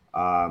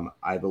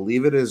 I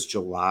believe it is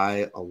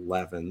July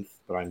 11th,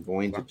 but I'm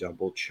going to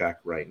double check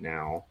right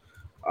now.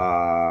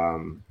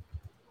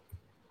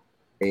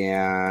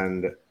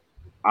 And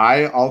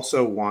I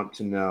also want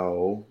to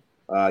know,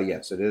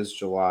 yes, it is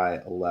July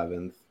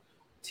 11th,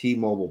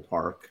 T-Mobile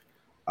Park.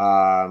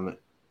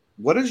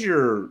 What's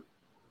your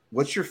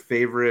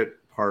favorite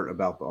part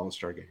about the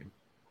All-Star Game?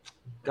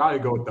 Got to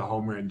go with the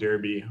home run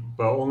derby,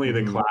 but only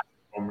the classic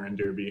home run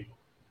derby.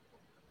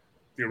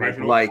 The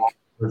original,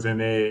 was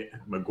in it.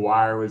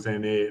 McGuire was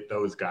in it.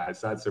 Those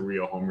guys. That's a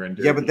real home run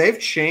derby. Yeah, but they've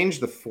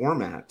changed the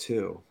format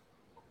too.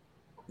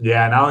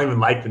 Yeah, and I don't even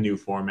like the new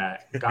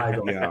format. Gotta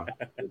go. Yeah.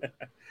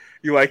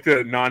 You like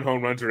the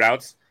non-home runs or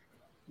outs?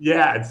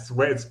 Yeah,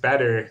 it's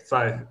better. It's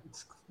like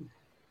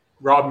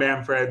Rob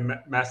Manfred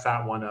messed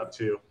that one up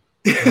too.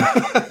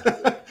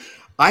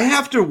 I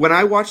have to, when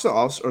I watch the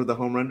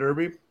home run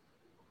derby,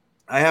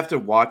 I have to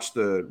watch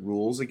the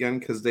rules again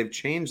because they've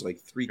changed like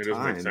 3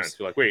 times. Make sense.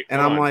 You're like, wait,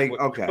 and I'm like,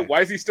 okay,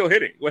 why is he still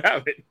hitting? What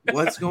happened?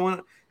 What's going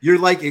on? You're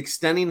like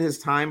extending his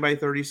time by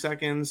 30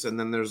 seconds, and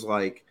then there's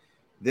like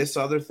this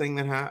other thing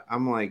that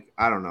I'm like,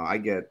 I don't know. I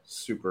get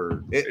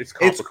super. It's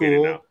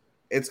cool. Now.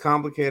 It's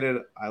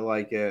complicated. I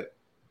like it.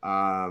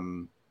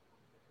 I'm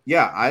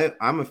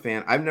a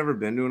fan. I've never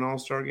been to an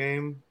All-Star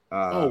game.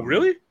 Oh,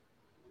 really?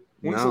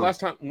 When's the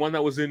last time one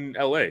that was in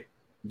LA?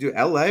 Dude,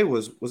 LA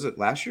was it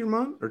last year,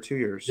 month or 2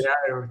 years? Yeah,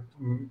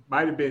 it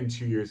might have been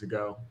 2 years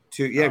ago.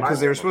 Because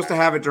they were supposed to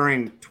have it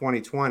during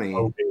 2020.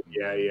 Oh,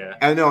 yeah.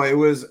 I know it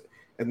was,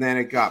 and then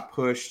it got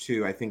pushed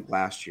to I think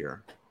last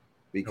year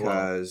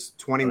because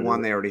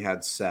 21 they already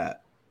had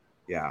set.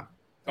 Yeah.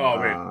 Oh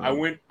man, I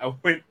went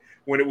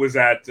when it was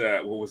at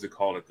what was it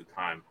called at the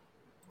time?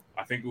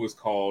 I think it was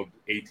called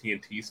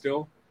AT&T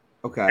still.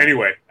 Okay.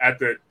 Anyway, at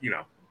the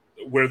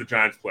where the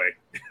Giants play.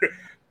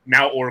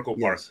 Now Oracle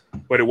Park,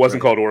 but it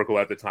wasn't called Oracle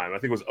at the time. I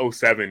think it was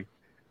 2007.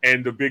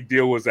 And the big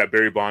deal was that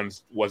Barry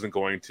Bonds wasn't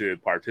going to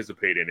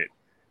participate in it.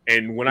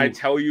 And when I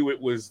tell you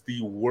it was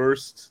the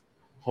worst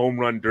home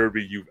run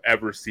derby you've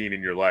ever seen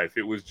in your life,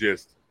 it was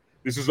just,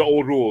 this was the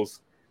old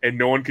rules and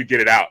no one could get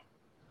it out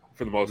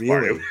for the most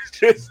part. It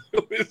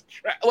was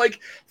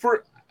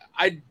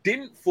I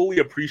didn't fully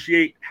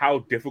appreciate how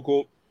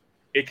difficult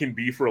it can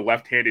be for a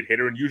left-handed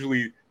hitter. And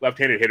usually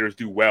left-handed hitters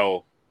do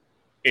well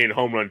in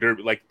home run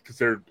derby, because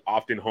they're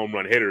often home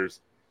run hitters,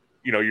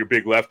 your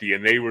big lefty,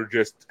 and they were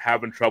just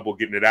having trouble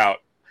getting it out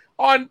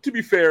on, to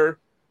be fair,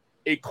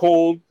 a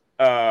cold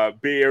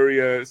Bay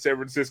Area San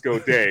Francisco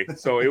day.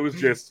 So it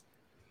was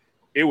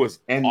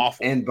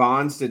awful. And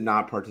Bonds did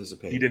not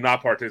participate. He did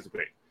not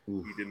participate.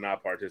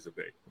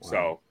 Wow.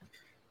 So,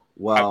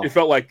 well, it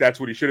felt like that's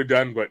what he should have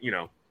done, but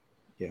yeah.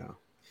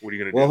 What are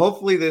you going to do? Well,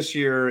 hopefully this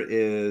year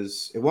it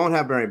won't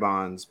have Barry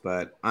Bonds,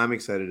 but I'm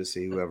excited to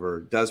see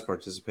whoever does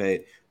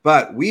participate.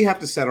 But we have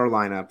to set our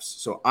lineups,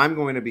 so I'm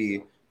going to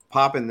be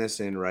popping this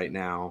in right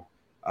now.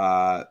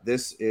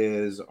 This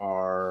is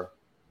our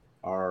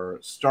our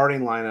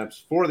starting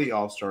lineups for the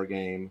All-Star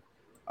Game.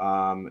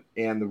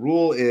 And the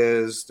rule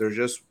is there's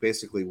just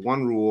basically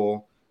one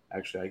rule.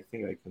 Actually, I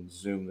think I can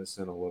zoom this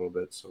in a little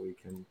bit so we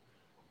can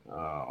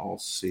all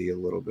see a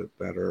little bit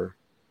better.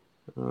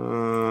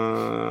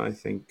 I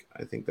think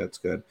that's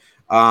good.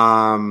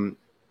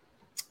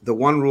 The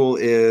one rule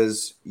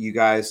is you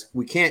guys,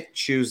 we can't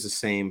choose the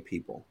same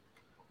people.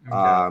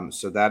 Okay.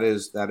 So that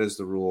is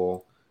the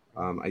rule.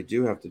 I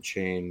do have to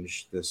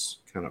change this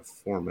kind of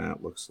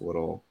format. Looks a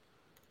little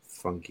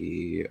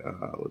funky.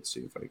 Let's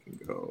see if I can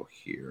go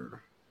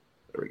here.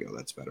 There we go.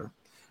 That's better.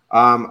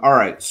 All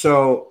right.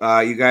 So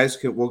you guys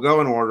we'll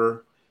go in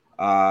order,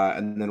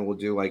 and then we'll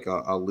do like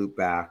a loop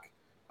back,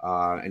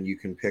 and you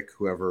can pick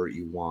whoever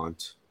you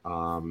want.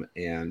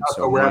 And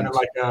so we're having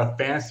like a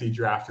fantasy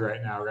draft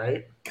right now,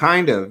 right?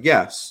 Kind of.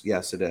 Yes,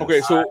 it is.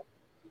 Okay. So,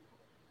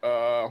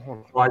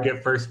 I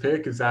get first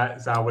pick. Is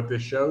that what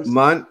this shows?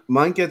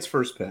 Munt gets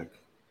first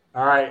pick.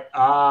 All right.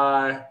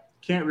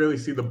 Can't really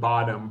see the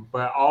bottom,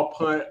 but I'll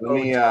put. Let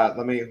me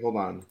hold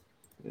on.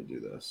 Let me do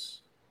this.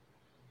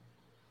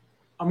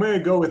 I'm going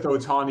to go with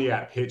Ohtani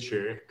at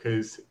pitcher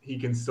because he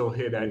can still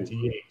hit at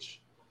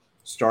DH.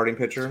 Starting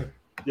pitcher?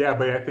 Yeah,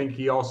 but I think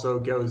he also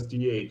goes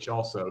DH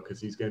also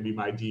because he's going to be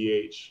my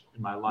DH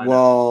in my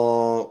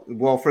lineup.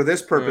 Well, for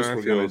this purpose,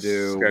 we're going to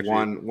do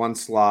one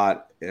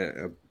slot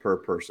per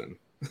person.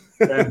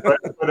 But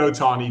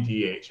Ohtani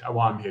DH. I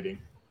want him hitting.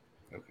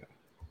 Okay.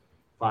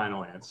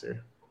 Final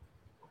answer.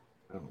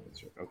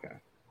 Okay.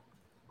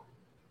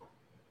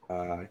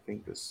 I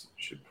think this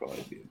should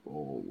probably be a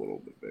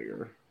little bit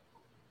bigger.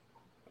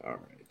 All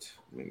right,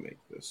 let me make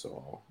this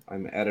all.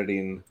 I'm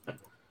editing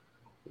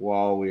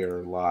while we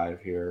are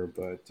live here,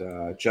 but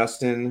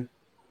Justin,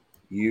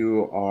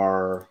 you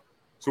are.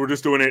 So we're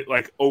just doing it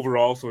like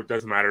overall, so it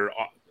doesn't matter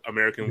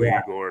American League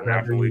or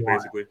National League,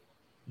 basically.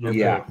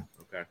 Yeah.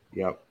 Okay.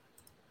 Yep.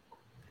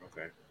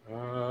 Okay.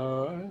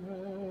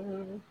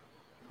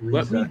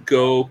 Let me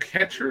go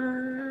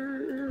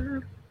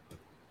catcher.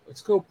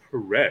 Let's go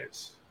Perez.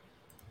 Let's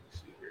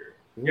see here.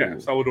 Yeah,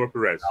 Salvador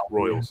Perez,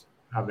 Royals.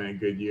 Having a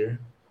good year.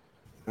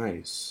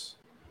 Nice.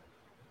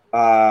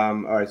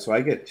 All right, so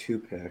I get 2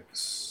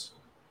 picks.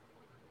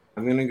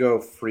 I'm gonna go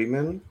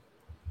Freeman.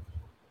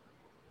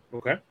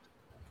 Okay.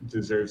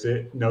 Deserves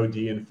it. No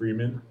D in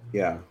Freeman.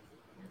 Yeah.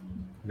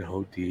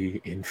 No D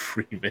in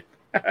Freeman.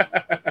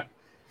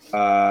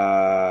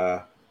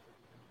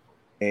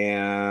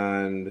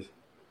 And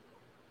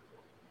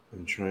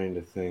I'm trying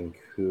to think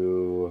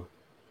who.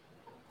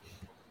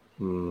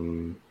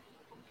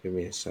 Give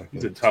me a second.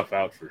 He's a tough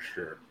out for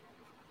sure.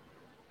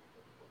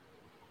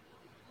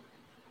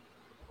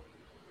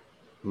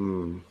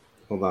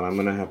 Hold on, I'm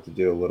gonna have to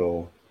do a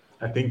little.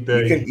 I think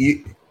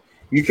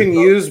you can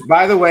use.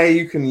 By the way,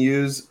 you can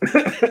use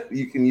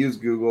you can use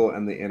Google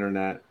and the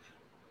internet.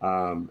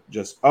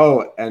 Just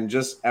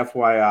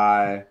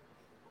FYI,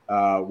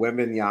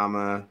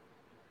 Wembanyama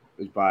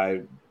is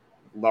by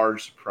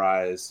large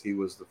surprise. He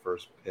was the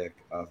first pick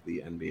of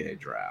the NBA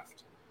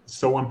draft.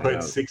 Someone put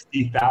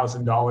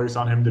 $60,000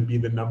 on him to be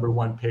the number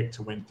 1 pick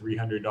to win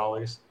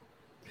 $300.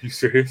 You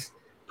serious?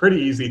 Pretty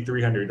easy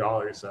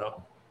 $300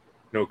 though.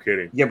 No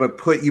kidding. Yeah, but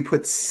you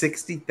put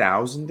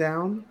 60,000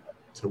 down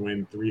to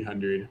win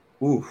 300.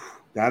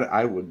 Oof, that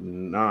I would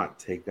not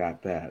take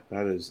that bet.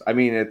 That is, I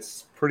mean,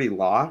 it's pretty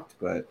locked,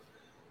 but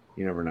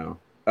you never know.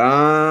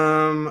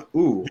 I'm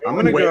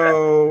gonna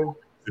go.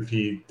 If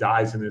he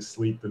dies in his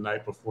sleep the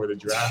night before the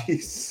draft.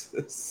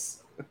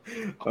 Jesus.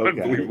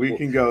 Okay, we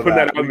can go. Put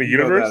that on the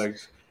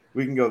universe.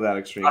 We can go that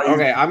extreme.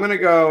 Okay, I'm gonna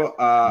go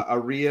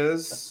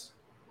Arias,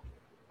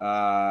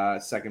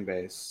 second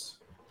base.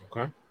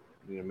 Okay.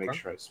 I need to make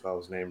sure I spell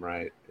his name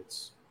right.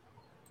 It's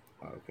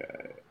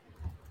okay.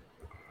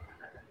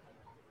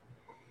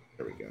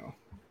 There we go.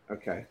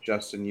 Okay,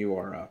 Justin, you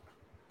are up.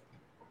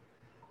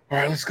 All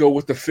right, let's go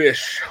with the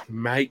fish,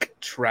 Mike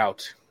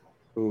Trout.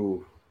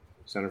 Ooh,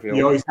 center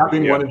field. He's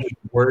having one of his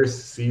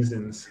worst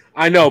seasons.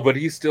 I know, but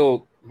he's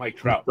still Mike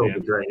Trout. He's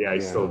still great. Yeah,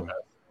 he's still the best.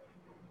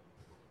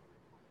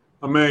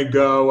 I'm gonna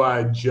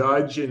go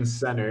Judge in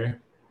center.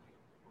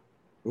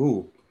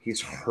 Ooh,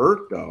 he's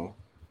hurt though.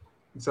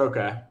 It's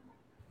okay.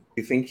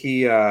 You think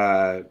he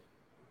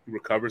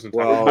recovers in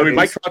time? Well, I mean,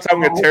 Mike Trout's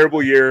having a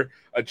terrible year.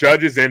 A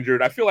Judge is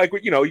injured. I feel like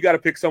you got to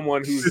pick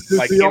someone who's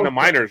like in the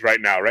minors right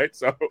now, right?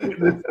 So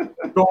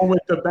going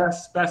with the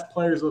best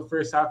players of the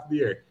first half of the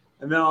year,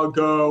 and then I'll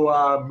go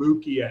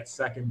Mookie at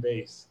second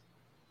base.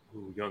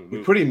 Ooh, young Mookie.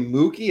 You're putting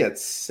Mookie at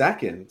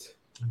second.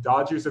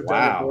 Dodgers have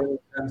done it more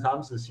than 10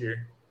 times this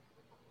year.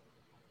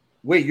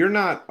 Wait, you're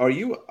not? Are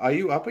you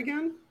up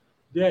again?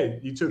 Yeah,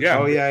 you took. Yeah.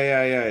 Oh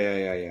yeah.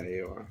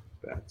 You are.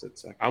 That's it.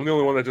 Second. I'm the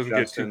only one that doesn't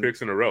get 2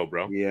 picks in a row,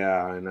 bro.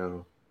 Yeah, I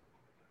know.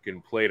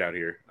 Getting played out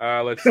here.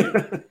 Let's see.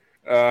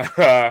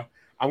 I'm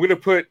gonna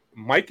put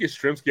Mike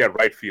Yastrzemski at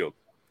right field.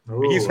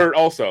 Ooh. He's hurt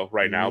also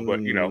right now, but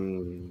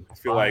I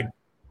feel like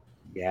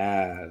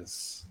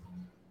yes.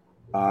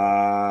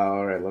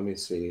 All right. Let me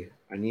see.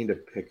 I need to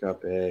pick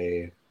up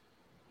a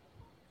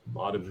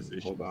lot of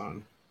positions. Hold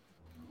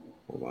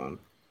on.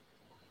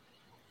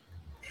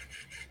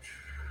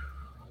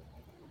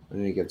 I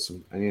need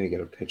to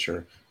get a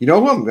pitcher. You know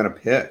who I'm gonna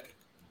pick?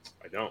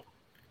 I don't.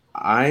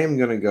 I am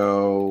gonna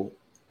go.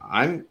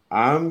 I'm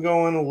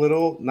going a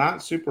little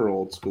not super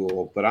old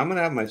school, but I'm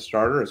gonna have my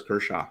starter as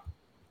Kershaw.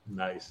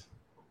 Nice.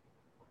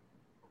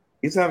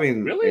 He's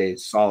having Really? a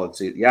solid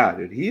season. Yeah,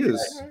 dude, he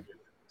is.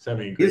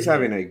 He's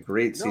having a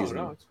great season.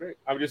 No, it's great.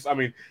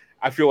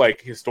 I feel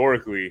like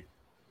historically,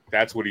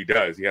 that's what he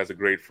does. He has a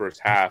great first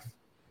half,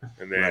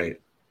 and then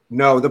right.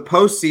 No, the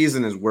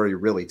postseason is where he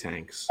really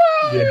tanks.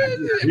 Yeah,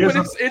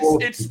 but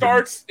it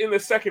starts in the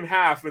second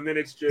half, and then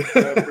it's just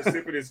a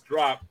precipitous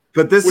drop.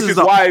 But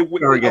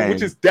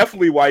which is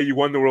definitely why you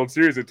won the World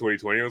Series in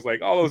 2020. It was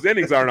like all those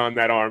innings aren't on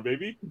that arm,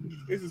 baby.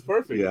 This is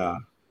perfect. Yeah,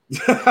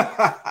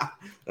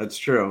 that's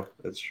true.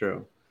 That's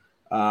true.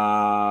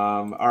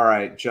 All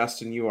right,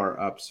 Justin, you are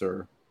up,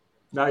 sir.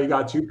 Now you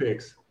got 2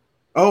 picks.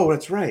 Oh,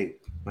 that's right.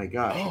 My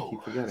gosh, I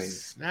keep forgetting.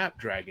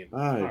 Snapdragon. Oh,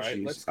 all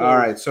right, let's go. All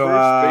right, so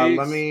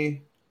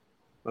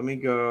let me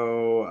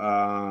go.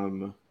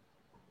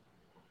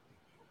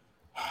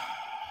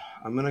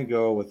 I'm gonna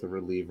go with a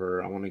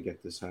reliever. I want to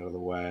get this out of the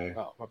way.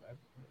 Oh, my bad.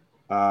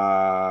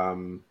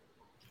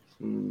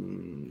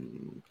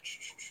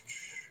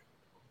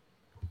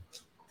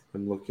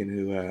 I'm looking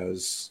who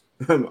has.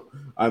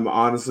 I'm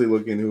honestly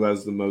looking who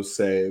has the most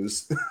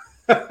saves.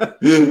 No,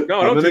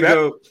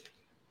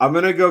 I'm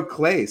gonna go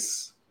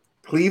Clace,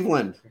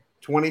 Cleveland,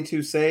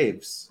 22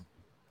 saves.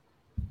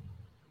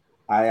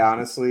 I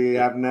honestly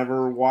have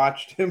never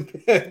watched him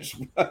pitch.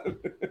 But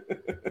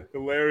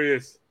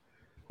hilarious.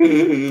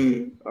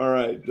 All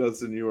right,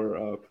 Justin, you are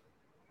up.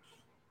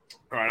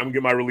 All right, I'm gonna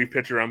get my relief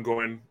pitcher. I'm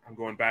going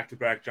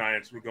back-to-back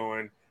Giants. We're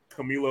going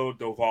Camilo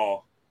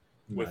Doval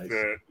with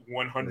the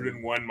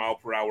 101 mile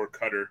per hour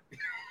cutter.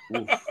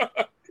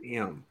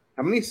 Damn.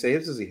 How many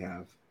saves does he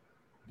have?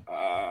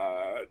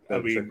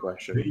 That's a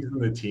question. He's in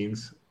the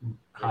teens,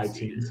 high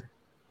teens.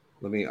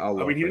 He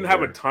didn't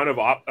have a ton of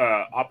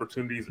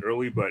opportunities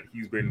early, but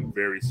he's been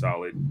very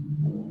solid.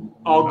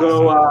 I'll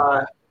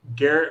go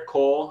Garrett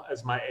Cole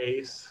as my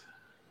ace.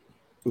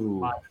 Ooh.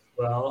 Might as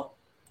well.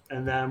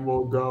 And then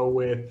we'll go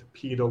with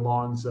Pete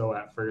Alonso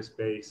at first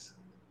base.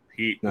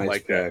 Pete, nice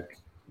like pick. that.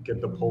 Get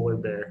the polar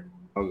bear.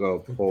 I'll go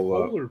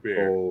polar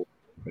bear.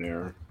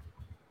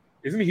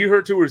 Isn't he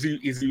hurt too, or is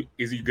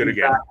he good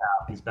again?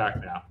 He's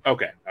back now.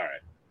 Okay, all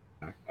right.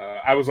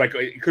 I was like,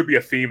 it could be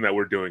a theme that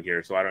we're doing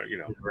here, so I don't,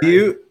 Do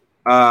you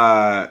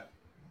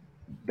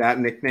that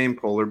nickname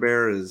polar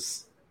bear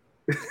is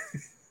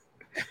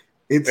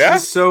it's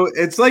just so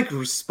it's like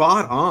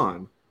spot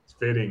on. It's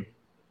fitting.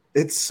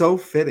 It's so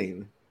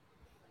fitting.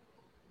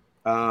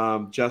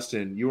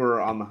 Justin, you are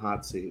on the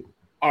hot seat.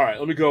 All right,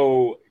 let me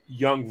go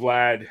young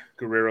Vlad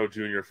Guerrero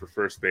Jr. for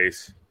first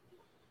base.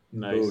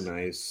 Nice. Oh,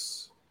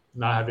 nice.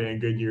 Not having a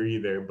good year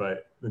either,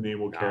 but the name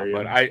will carry him.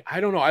 But I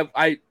don't know.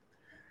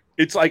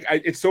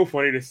 It's so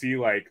funny to see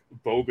like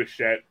Bo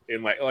Bichette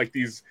and like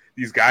these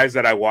guys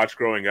that I watched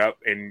growing up,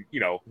 and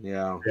he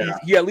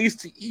at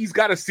least he's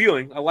got a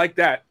ceiling. I like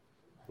that.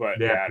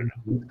 But I don't know.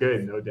 He's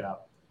good, no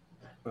doubt.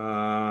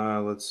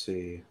 Let's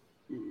see.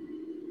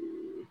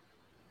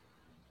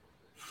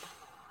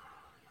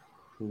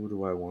 Who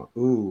do I want?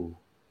 Ooh.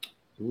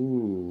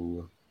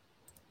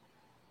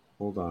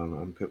 Hold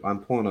on. I'm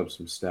pulling up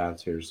some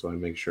stats here so I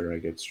make sure I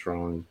get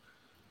strong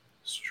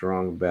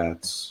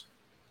bets.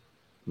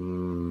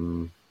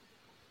 Oh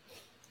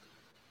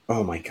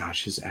my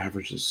gosh, his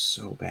average is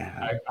so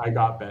bad. I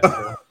got bets.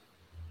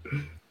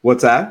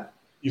 What's that?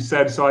 You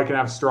said so I can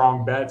have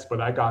strong bets, but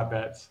I got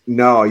bets.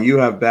 No, you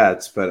have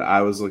bets, but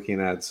I was looking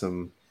at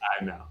some.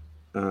 I know.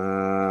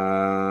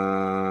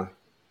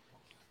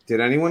 Did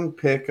anyone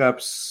pick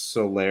up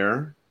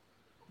Soler?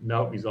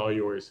 Nope, he's all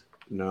yours.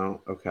 No?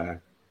 Okay.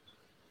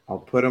 I'll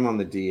put him on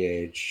the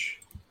DH.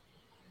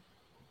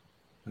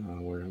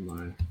 Where am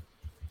I?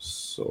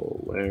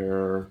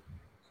 Soler.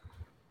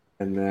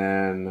 And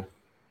then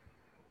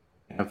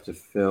I have to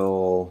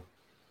fill.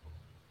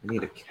 I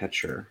need a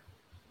catcher.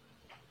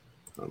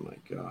 Oh my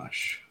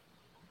gosh.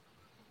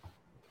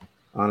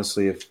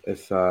 Honestly, if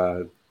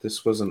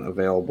this wasn't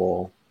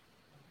available,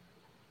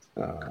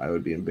 I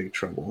would be in big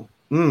trouble.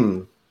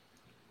 I'm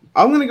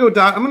gonna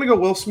go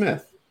Will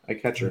Smith, a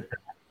catcher.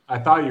 I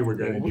thought you were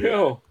gonna do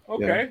Will.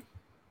 Okay. Yeah.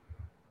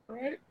 All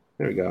right.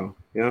 There we go.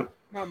 Yep.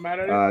 Not mad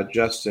at it.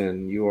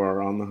 Justin, you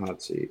are on the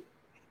hot seat.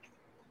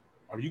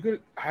 Are you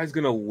guys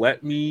gonna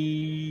let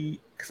me?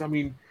 Because I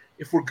mean,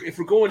 if we're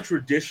going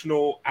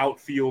traditional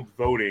outfield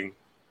voting,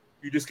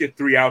 you just get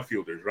 3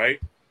 outfielders,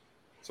 right?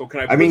 So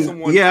can I put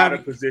someone out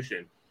of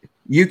position?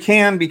 You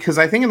can, because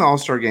I think in the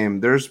All-Star game,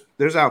 there's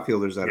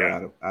outfielders that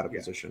are out of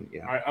position.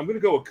 Yeah. All right, I'm gonna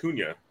go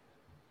Acuna.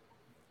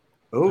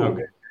 Oh.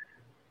 Okay.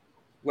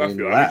 Left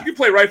field. I mean, you can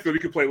play right field. You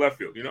can play left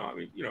field. So.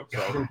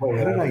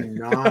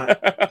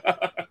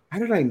 How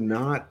did I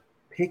not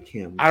pick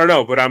him? I don't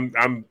know, but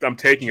I'm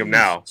taking him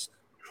now.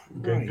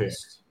 Good pick.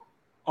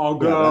 I'll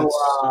go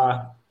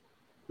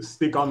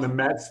stick on the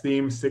Mets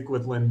theme. Stick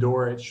with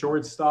Lindor at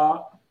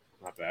shortstop.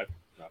 Not bad.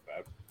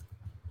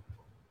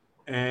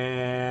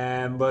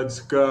 And let's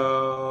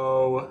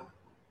go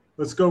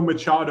Let's go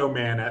Machado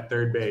man at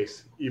third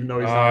base, even though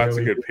he's not That's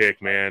really a good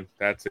pick, man.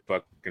 That's a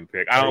fucking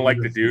pick. I don't like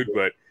the dude,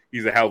 but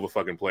he's a hell of a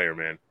fucking player,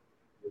 man.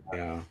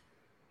 Yeah.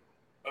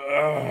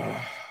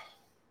 Man.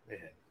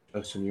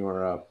 Justin, you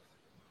are up.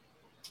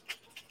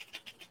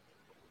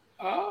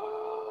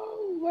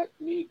 Let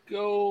me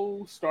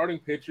go starting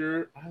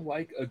pitcher. I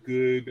like a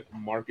good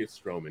Marcus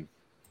Stroman.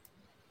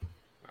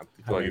 I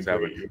feel like he's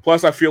having.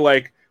 Plus, I feel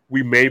like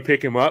we may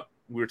pick him up.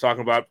 We were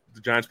talking about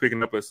the Giants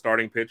picking up a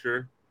starting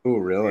pitcher. Oh,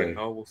 really? You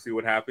know, we'll see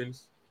what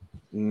happens.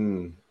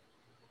 I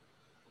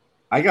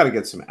got to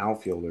get some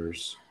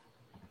outfielders.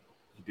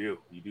 You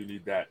do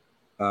need that.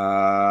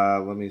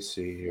 Let me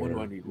see here. What do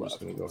I need I'm left?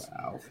 just going to go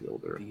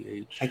outfielder.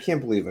 DH. I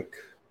can't believe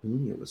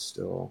Acuna was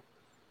still.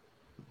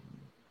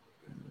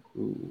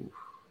 Ooh.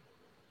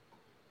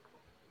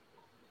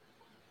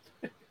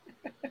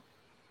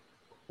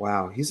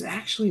 Wow, he's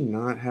actually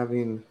not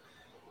having.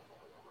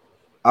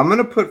 I'm going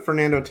to put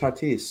Fernando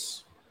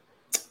Tatis.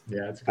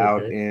 Yeah, it's good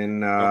out pick.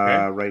 in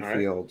right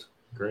field.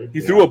 Great.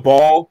 He threw a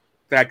ball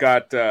that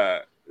got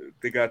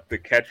they got the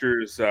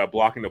catcher's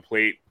blocking the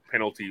plate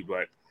penalty,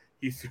 but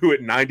he threw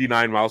it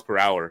 99 miles per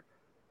hour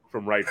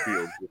from right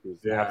field, which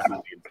is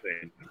absolutely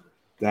insane.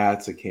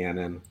 That's a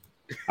cannon.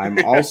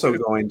 I'm also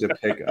going to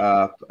pick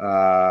up,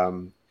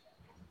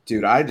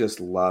 dude. I just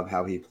love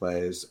how he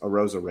plays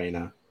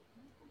Arozarena.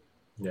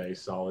 Yeah,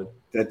 he's solid.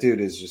 That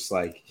dude is just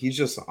like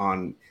he's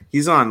on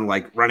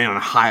like running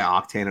on high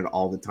octane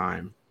all the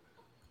time.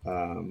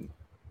 I'm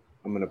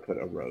gonna put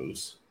a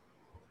Rose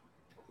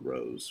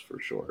for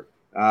short.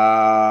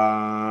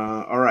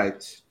 All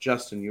right,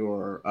 Justin,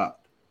 you're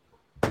up.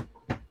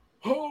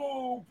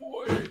 Oh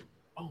boy!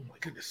 Oh my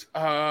goodness!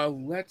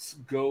 Let's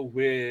go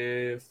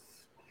with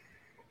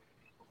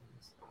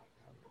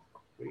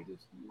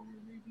greatest year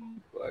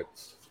maybe,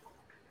 but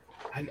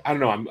I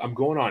don't know. I'm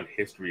going on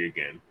history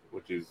again,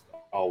 which is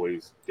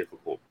always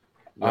difficult.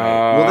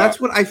 Right. Well, that's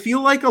what I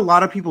feel like a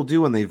lot of people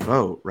do when they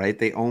vote. Right?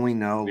 They only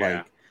know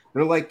like.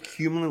 They're like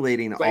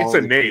accumulating all. It's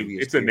a name.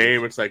 It's a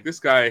name. It's like this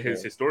guy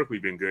has historically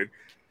been good.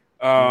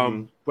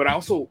 But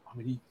also, I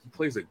mean, he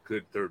plays a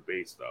good third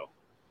base though.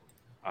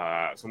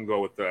 So I'm gonna go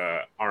with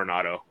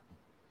Arenado.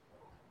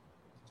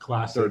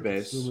 Classic third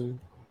base.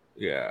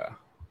 Yeah.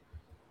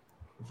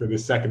 For the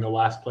second to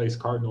last place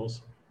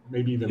Cardinals,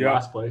 maybe even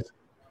last place.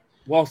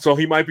 Well, so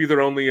he might be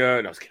their only. No,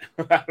 I was kidding.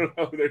 I don't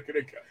know who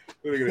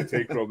they're gonna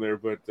take from there,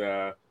 but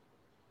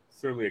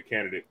certainly a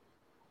candidate.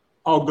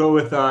 I'll go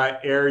with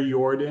Air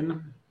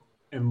Jordan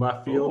in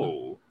left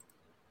field,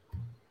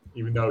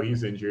 even though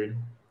he's injured.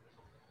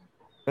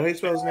 How do you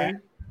spell his name?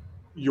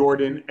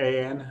 Jordan,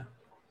 A-N.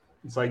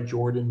 It's like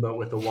Jordan, but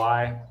with a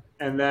Y.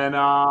 And then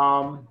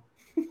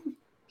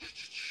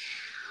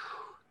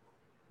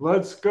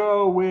let's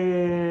go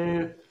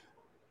with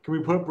 – can we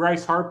put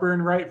Bryce Harper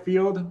in right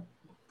field?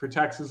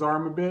 Protects his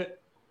arm a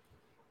bit.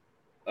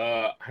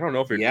 I don't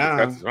know if it yeah.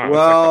 protects his arm. Well,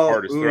 it's like the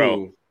hardest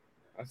throw.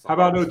 How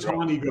about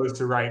Ohtani goes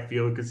to right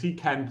field because he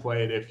can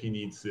play it if he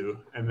needs to,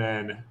 and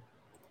then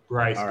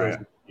Bryce goes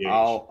to DH.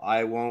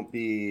 I won't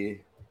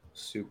be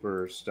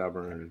super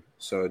stubborn.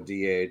 So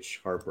DH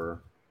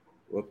Harper.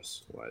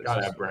 Whoops.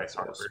 Gotta have Bryce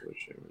Harper.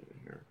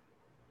 Here.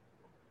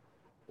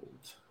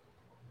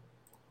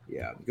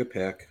 Yeah, good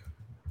pick.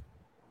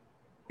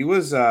 He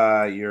was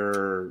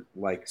your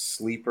like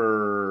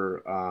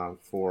sleeper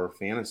for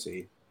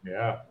fantasy.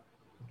 Yeah,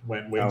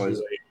 went way too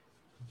late.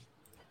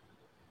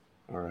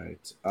 All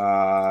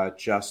right.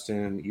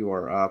 Justin, you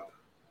are up.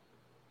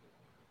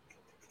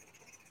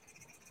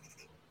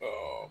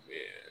 Oh, man.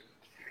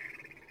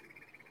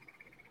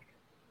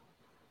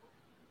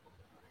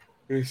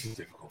 This is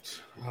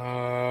difficult.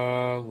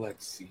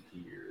 Let's see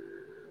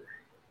here.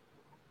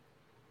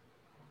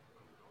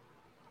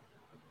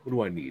 What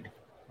do I need?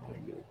 I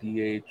need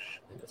a DH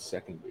and a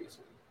second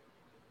baseman.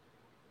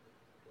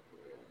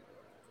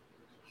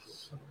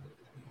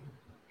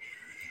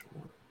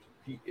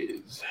 He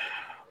is...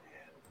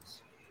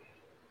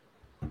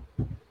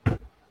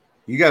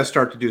 You got to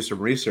start to do some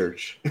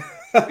research.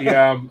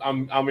 Yeah,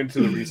 I'm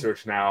into the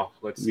research now.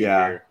 Let's see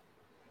here.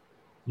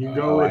 You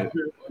go with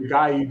the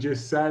guy you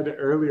just said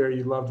earlier.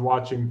 You loved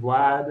watching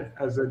Vlad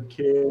as a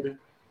kid.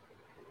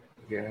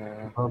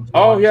 Yeah.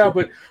 Oh yeah,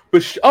 but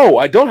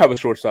I don't have a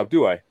shortstop,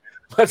 do I?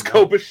 Let's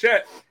go,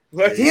 Bichette.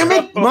 Damn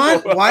it,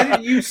 Mutt! Why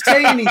didn't you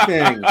say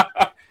anything?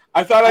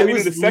 I thought I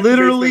was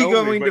literally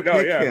going to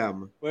pick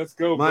him. Let's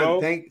go, Mutt,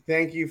 Bo.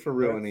 Thank you for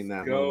ruining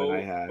that moment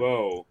I had.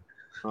 Bo.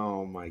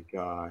 Oh my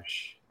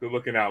gosh. Good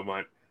looking out,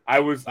 Mutt. I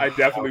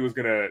definitely was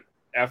gonna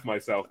F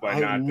myself by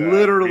not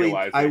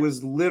realizing. I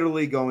was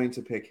literally going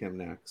to pick him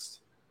next.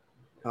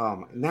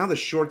 Now the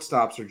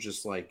shortstops are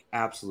just like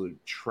absolute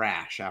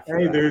trash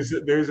after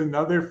that. There's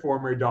another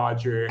former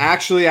Dodger.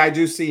 Actually, I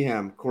do see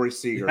him, Corey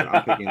Seager.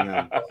 I'm picking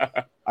him.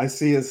 I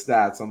see his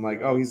stats. I'm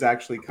like, oh, he's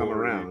actually come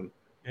around.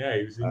 Yeah,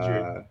 he was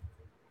injured.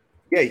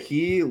 Yeah,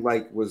 he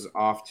was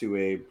off to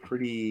a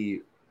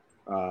pretty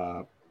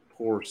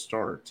poor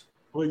start.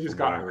 Well, he just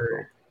got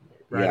hurt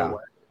right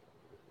away.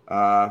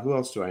 Who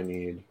else do I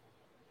need?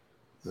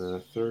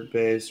 Third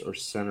base or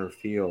center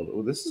field?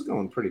 Oh, this is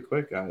going pretty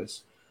quick,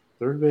 guys.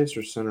 third base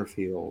or center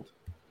field?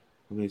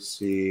 Let me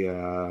see.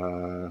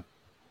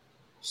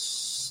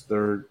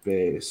 Third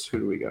base. Who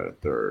do we got at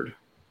third?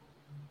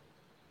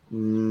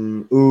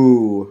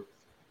 Ooh.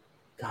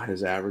 God,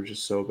 his average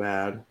is so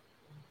bad.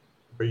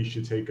 But you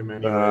should take him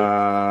anyway.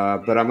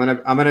 But I'm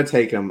gonna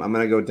take him. I'm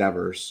gonna go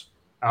Devers.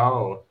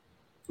 Oh.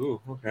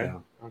 Ooh, okay. Yeah.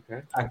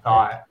 Okay. I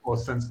thought, well,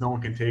 since no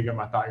one can take him,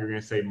 I thought you were going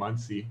to say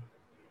Muncy.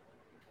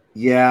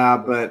 Yeah,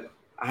 but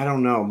I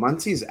don't know.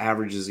 Muncy's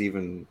average is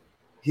even.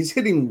 He's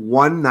hitting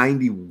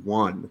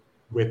 191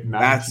 with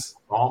 19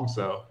 bombs.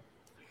 So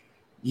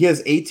he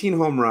has 18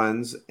 home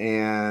runs,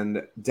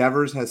 and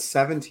Devers has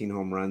 17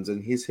 home runs,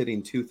 and he's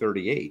hitting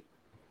 238.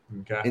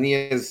 Okay, and he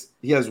has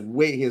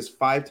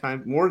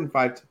more than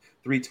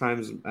 3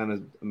 times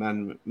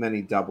and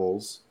many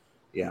doubles.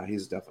 Yeah,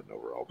 he's definitely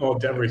overall. Oh,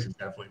 Devers is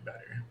definitely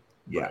better.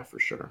 Yeah, for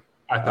sure.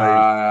 I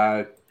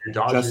thought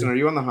Justin, are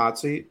you on the hot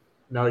seat?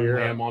 No,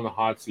 I am on the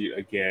hot seat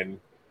again,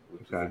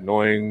 which is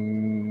annoying.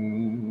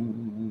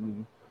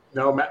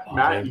 No,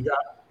 Matt,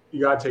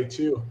 you got to take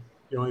 2.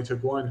 You only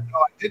took 1. Oh,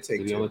 I did take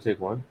 2. Did he only take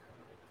 1?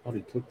 I thought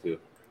he took 2.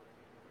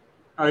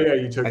 Oh yeah,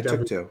 you took. I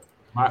took 2.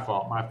 My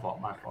fault.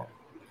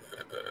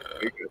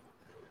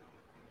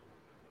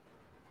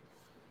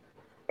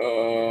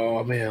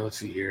 Oh man, let's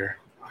see here.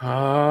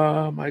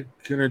 Am I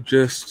gonna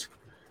just?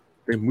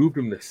 They moved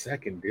him to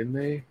second, didn't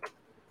they?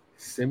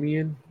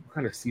 Simeon, what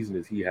kind of season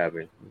is he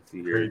having? Let's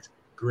see here.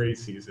 Great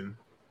season.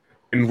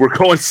 And we're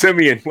going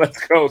Simeon.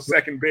 Let's go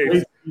second base.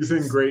 Great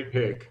season, great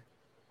pick.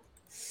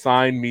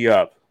 Sign me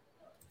up.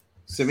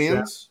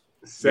 Simeon's.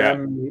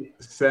 Simeon.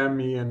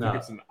 I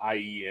think it's an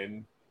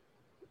IEN.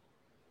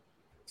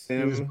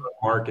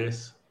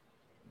 Marcus.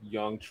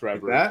 Young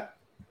Trevor. Like that?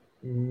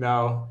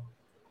 No.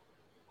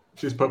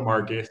 Just put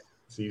Marcus.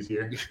 It's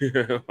easier.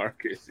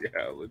 Marcus,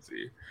 yeah. Let's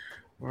see.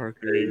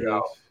 Marcus. There you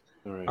go.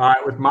 All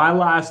right. With my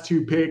last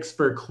 2 picks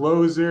for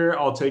closer,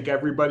 I'll take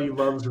Everybody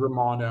Loves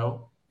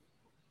Romano.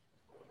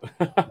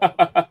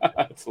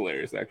 That's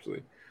hilarious,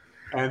 actually.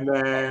 And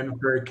then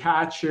for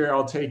catcher,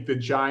 I'll take the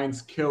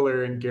Giants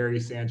killer and Gary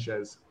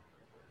Sanchez.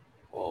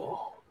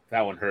 Oh,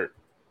 that one hurt.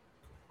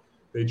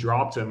 They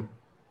dropped him.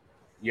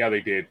 Yeah,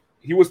 they did.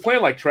 He was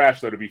playing like trash,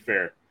 though, to be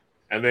fair.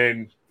 And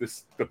then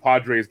the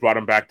Padres brought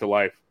him back to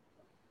life.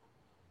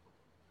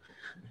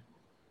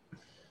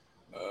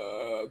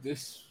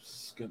 This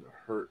is going to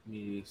hurt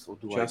me. So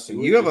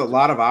Justin, you have a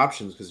lot of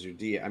options because you're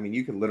D. I mean,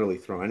 you could literally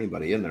throw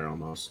anybody in there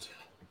almost.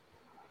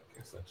 I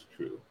guess that's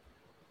true.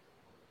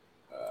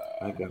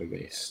 I've got to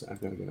get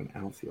an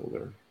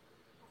outfielder.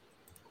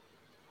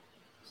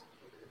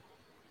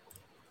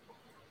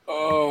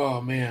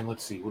 Oh man,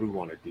 let's see. What do we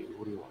want to do?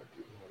 We want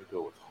to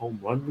go with home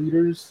run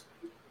leaders.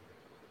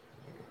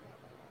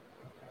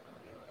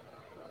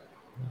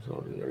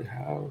 So we already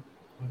have.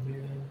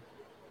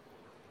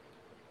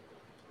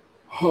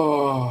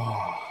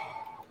 Oh.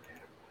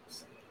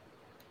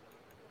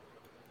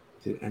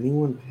 Did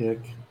anyone pick?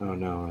 Oh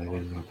no, I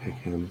didn't want to pick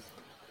him.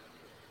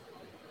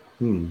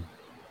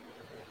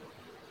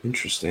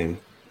 Interesting.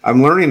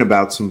 I'm learning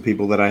about some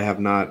people that I have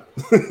not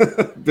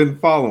been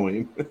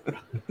following.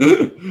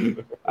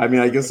 I mean,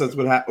 I guess that's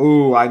what happened.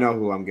 Oh, I know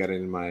who I'm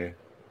getting I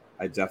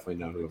definitely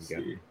know who I'm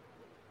getting.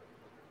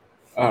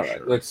 All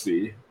right, let's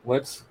see.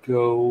 Let's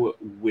go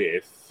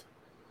with.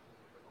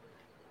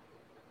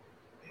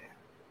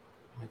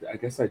 I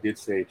guess I did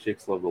say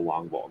chicks love the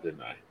long ball,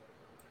 didn't I?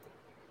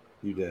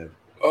 You did.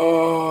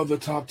 Oh, the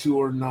top 2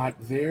 are not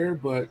there,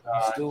 but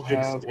still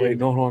have. Wait,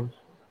 no, hold on.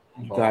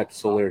 You got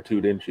Soler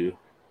too, didn't you?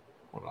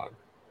 Hold on.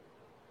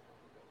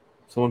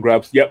 Someone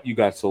grabs. Yep, you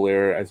got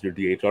Soler as your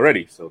DH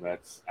already, so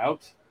that's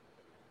out.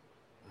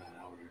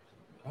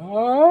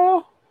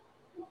 All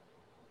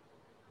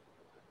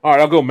right,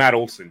 I'll go Matt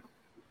Olson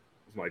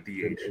as my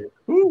DH.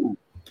 Ooh,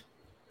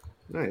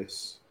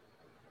 nice.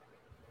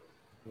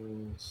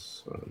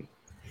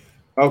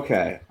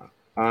 Okay,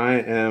 I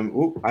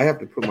have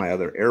to put my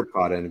other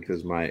AirPod in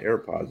because my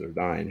AirPods are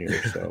dying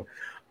here. So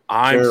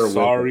I'm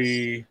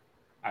sorry.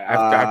 I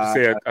have to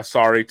say a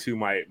sorry to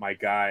my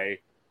guy,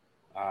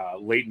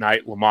 late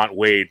night Lamont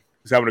Wade.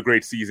 He's having a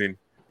great season,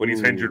 but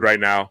he's injured right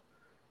now.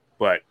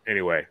 But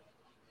anyway,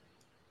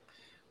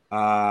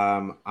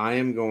 I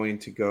am going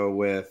to go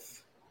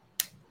with.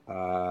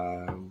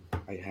 I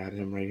had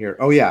him right here.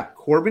 Oh yeah,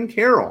 Corbin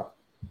Carroll.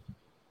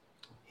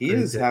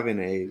 He's having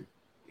a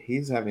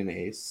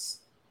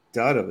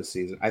stud of a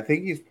season. I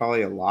think he's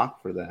probably a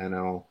lock for the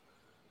NL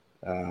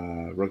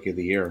Rookie of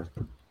the Year.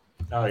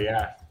 Oh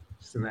yeah,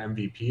 just in the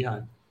MVP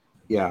hunt.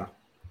 Yeah.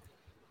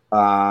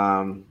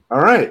 All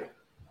right.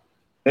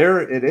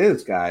 There it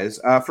is, guys.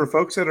 For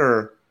folks that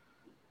are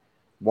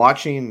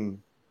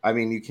watching, I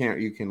mean, you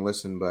can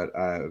listen, but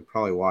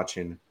probably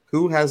watching.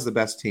 Who has the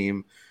best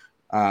team?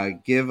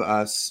 Give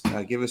us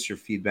your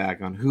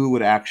feedback on who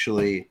would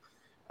actually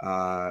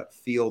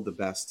field the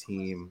best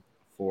team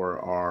for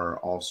our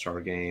All-Star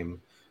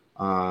game.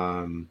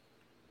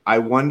 I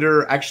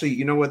wonder, actually,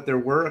 you know what? There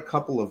were a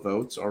couple of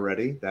votes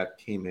already that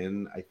came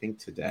in, I think,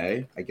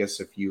 today. I guess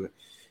if you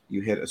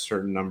you hit a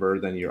certain number,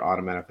 then you're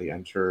automatically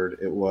entered.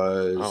 It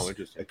was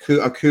interesting.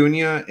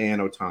 Acuna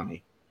and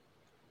Ohtani.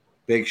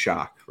 Big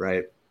shock,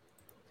 right?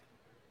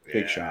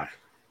 Big shock.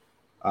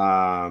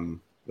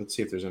 Let's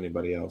see if there's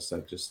anybody else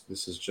that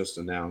this is just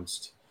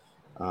announced.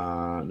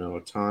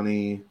 No,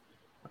 Ohtani.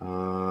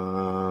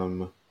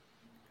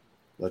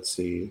 Let's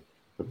see.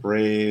 The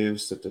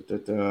Braves.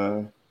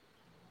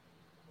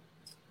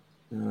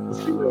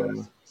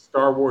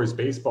 Star Wars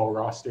baseball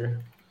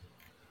roster.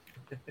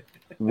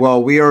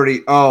 Well, we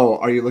already. Oh,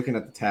 are you looking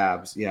at the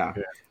tabs? Yeah.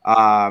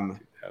 Well,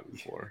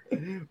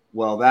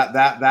 that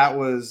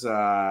was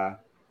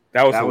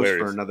hilarious.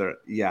 For another.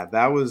 Yeah,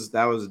 that was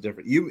a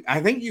different. I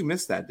think you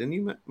missed that, didn't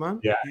you, Mom?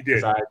 Yeah, he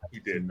did. He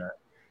did that.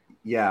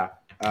 Yeah,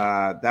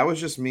 that was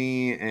just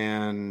me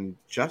and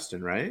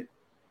Justin, right?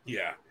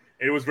 Yeah.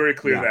 It was very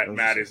clear that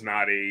Matt is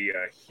not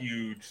a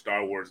huge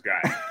Star Wars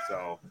guy,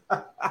 so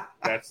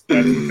that's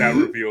what that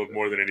revealed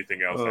more than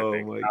anything else. I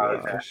think. Oh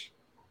my gosh!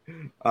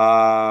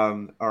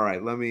 All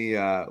right, let me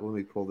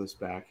pull this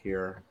back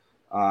here.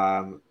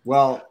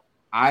 Well,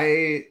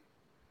 I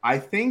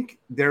think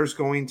there's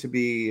going to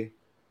be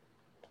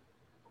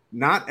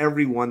not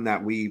everyone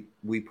that we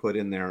put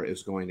in there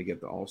is going to get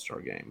the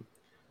All-Star game.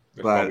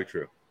 That's probably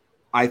true.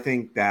 I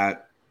think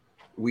that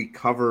we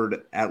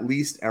covered at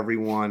least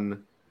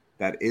everyone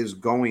that is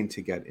going to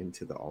get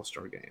into the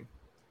All-Star game.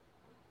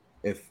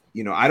 If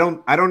I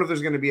don't know if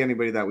there's going to be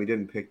anybody that we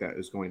didn't pick that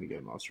is going to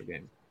get an All-Star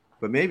game,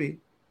 but maybe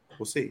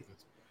we'll see.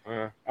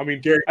 I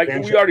mean, we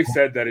already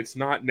said that it's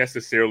not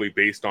necessarily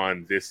based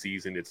on this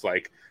season. It's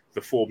like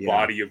the full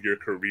body of your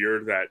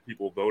career that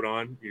people vote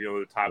on.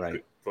 The top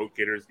vote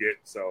getters get.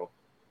 So,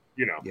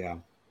 Yeah.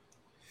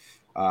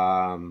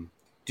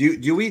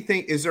 Do we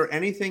think, is there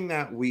anything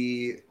that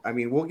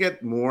we'll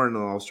get more in the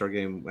All-Star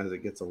game as it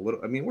gets a little,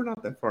 we're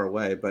not that far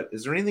away, but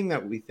is there anything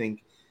that we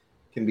think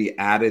can be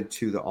added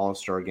to the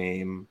All-Star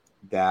game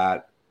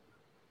that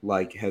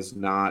has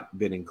not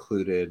been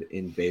included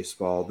in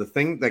baseball? The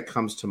thing that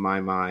comes to my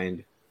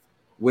mind,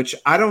 which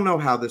I don't know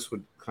how this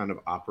would kind of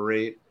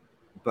operate,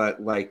 but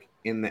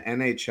in the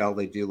NHL,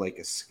 they do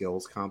a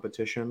skills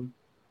competition.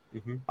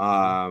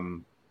 Mm-hmm.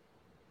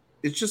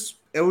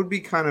 It would be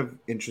kind of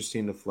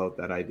interesting to float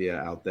that idea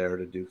out there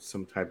to do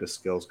some type of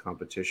skills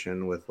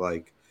competition with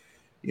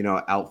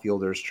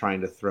outfielders trying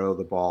to throw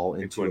the ball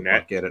into a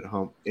bucket at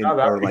home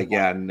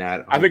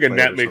net. I think a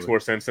net makes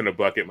more sense than a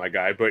bucket, my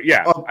guy. But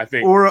I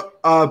think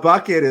a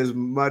bucket is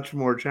much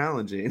more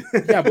challenging.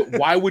 Yeah, but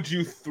why would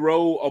you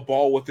throw a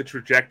ball with the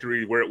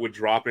trajectory where it would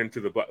drop into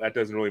the bucket? That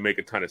doesn't really make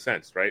a ton of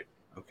sense, right?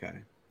 Okay,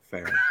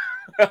 fair.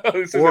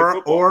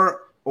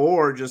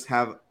 Or just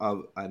have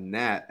a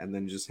net and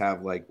then just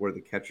have where the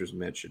catcher's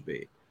mitt should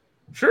be.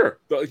 Sure.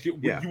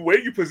 The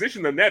way you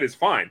position the net is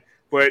fine,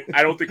 but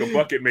I don't think a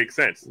bucket makes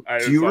sense.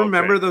 Do you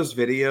remember those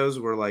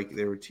videos where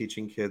they were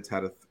teaching kids how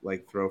to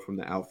throw from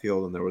the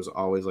outfield, and there was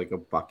always a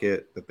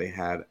bucket that they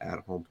had at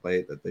home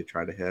plate that they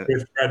tried to hit?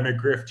 With Fred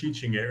McGriff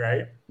teaching it,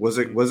 right? Was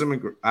it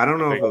McGriff? I don't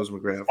know if it was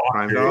McGriff.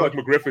 I feel like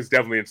McGriff is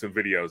definitely in some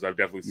videos. I've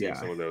definitely seen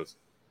some of those.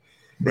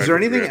 Is there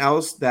anything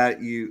else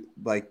that you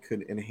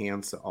could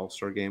enhance the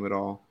All-Star game at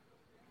all?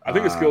 I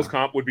think a skills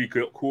comp would be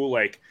cool,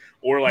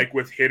 or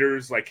with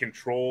hitters,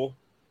 control,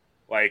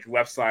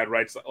 left side,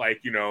 right side,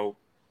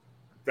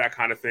 that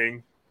kind of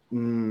thing.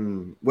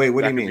 Wait,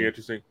 what do you mean? Be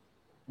interesting.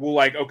 Well,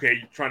 okay,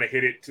 you're trying to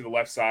hit it to the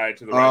left side,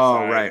 to the right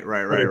side. Oh,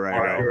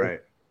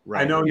 right.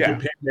 I know in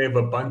Japan they have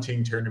a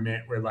bunting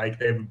tournament where they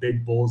have a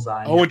big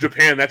bullseye. Oh, in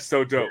Japan, that's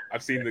so dope.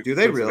 I've seen the. Do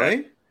they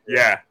really?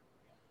 Yeah.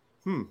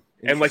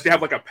 And they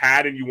have a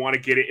pad, and you want to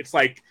get it. It's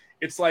like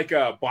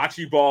a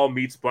bocce ball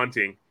meets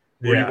bunting,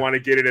 where you want to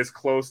get it as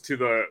close to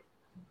the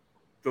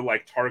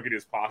target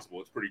as possible.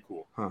 It's pretty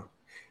cool. Huh.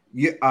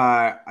 Yeah.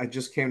 I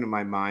just came to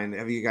my mind.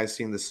 Have you guys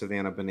seen the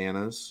Savannah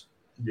Bananas?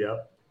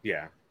 Yep.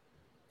 Yeah.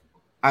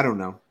 I don't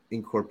know.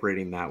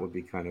 Incorporating that would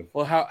be kind of.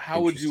 Well,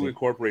 how would you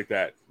incorporate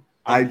that?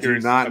 I do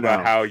not know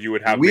how you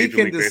would have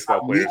Major League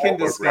Baseball players. We can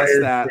discuss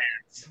that.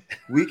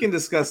 We can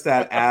discuss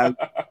that as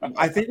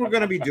I think we're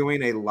going to be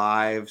doing a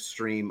live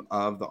stream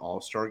of the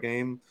All-Star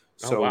game,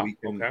 so we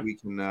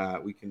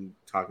can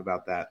talk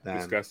about that then.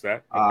 Discuss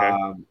that.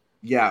 Okay.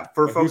 Yeah,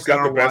 for folks who's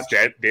got the best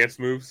dance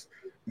moves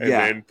and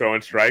then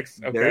throwing strikes.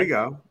 Okay. There you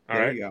go.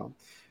 There you go.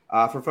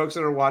 For folks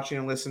that are watching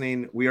and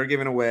listening, we are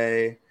giving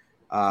away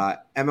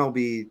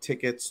MLB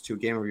tickets to a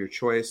game of your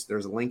choice.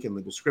 There's a link in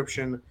the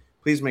description.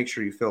 Please make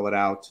sure you fill it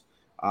out.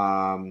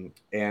 And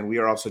we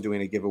are also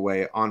doing a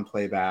giveaway on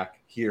Playback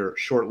here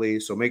shortly.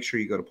 So make sure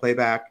you go to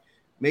Playback,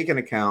 make an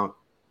account,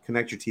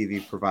 connect your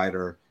TV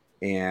provider,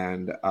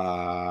 and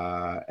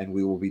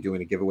we will be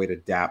doing a giveaway to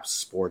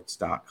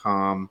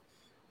dapsports.com.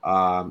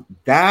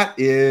 That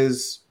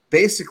is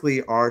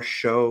basically our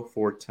show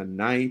for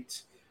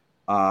tonight.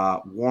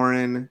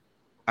 Warren,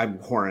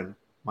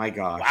 my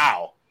gosh.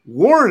 Wow.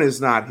 Warren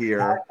is not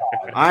here.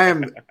 I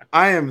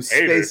am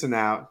spacing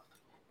out.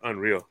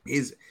 Unreal.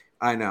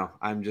 I know.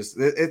 I'm just.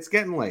 It's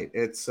getting late.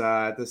 It's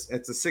a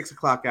 6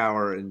 o'clock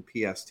hour in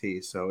PST,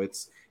 so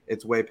it's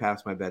way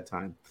past my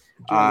bedtime.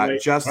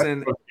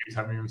 Justin,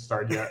 haven't even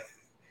started yet.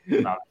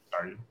 Not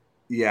started.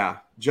 Yeah,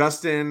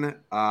 Justin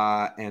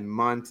and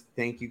Munt,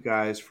 thank you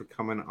guys for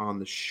coming on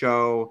the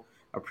show.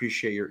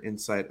 Appreciate your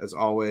insight as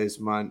always.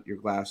 Munt, your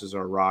glasses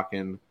are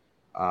rocking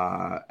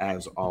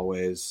as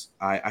always.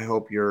 I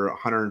hope your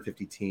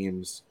 150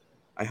 teams,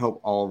 I hope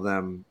all of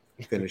them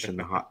finish in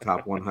the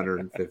top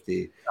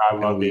 150. I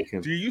love it.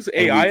 Do you use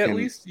AI at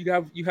least? You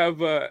have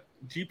Chat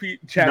No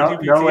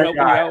GPT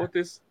helping you AI. out with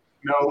this?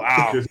 No,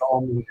 Wow. just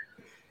all me.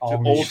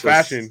 Old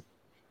fashioned.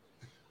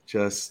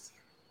 Just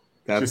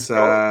that's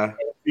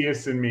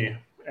Theus and me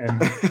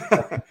and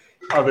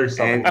other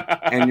someone.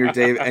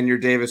 and your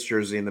Davis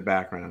jersey in the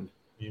background.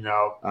 You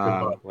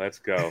know, let's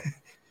go.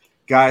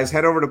 Guys,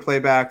 head over to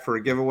Playback for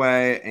a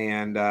giveaway.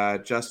 And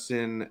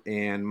Justin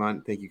and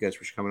Munt, thank you guys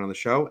for coming on the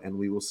show. And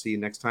we will see you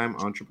next time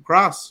on Triple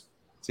Cross.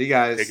 See you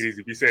guys. Take it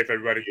easy. Be safe,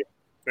 everybody.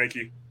 Thank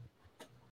you.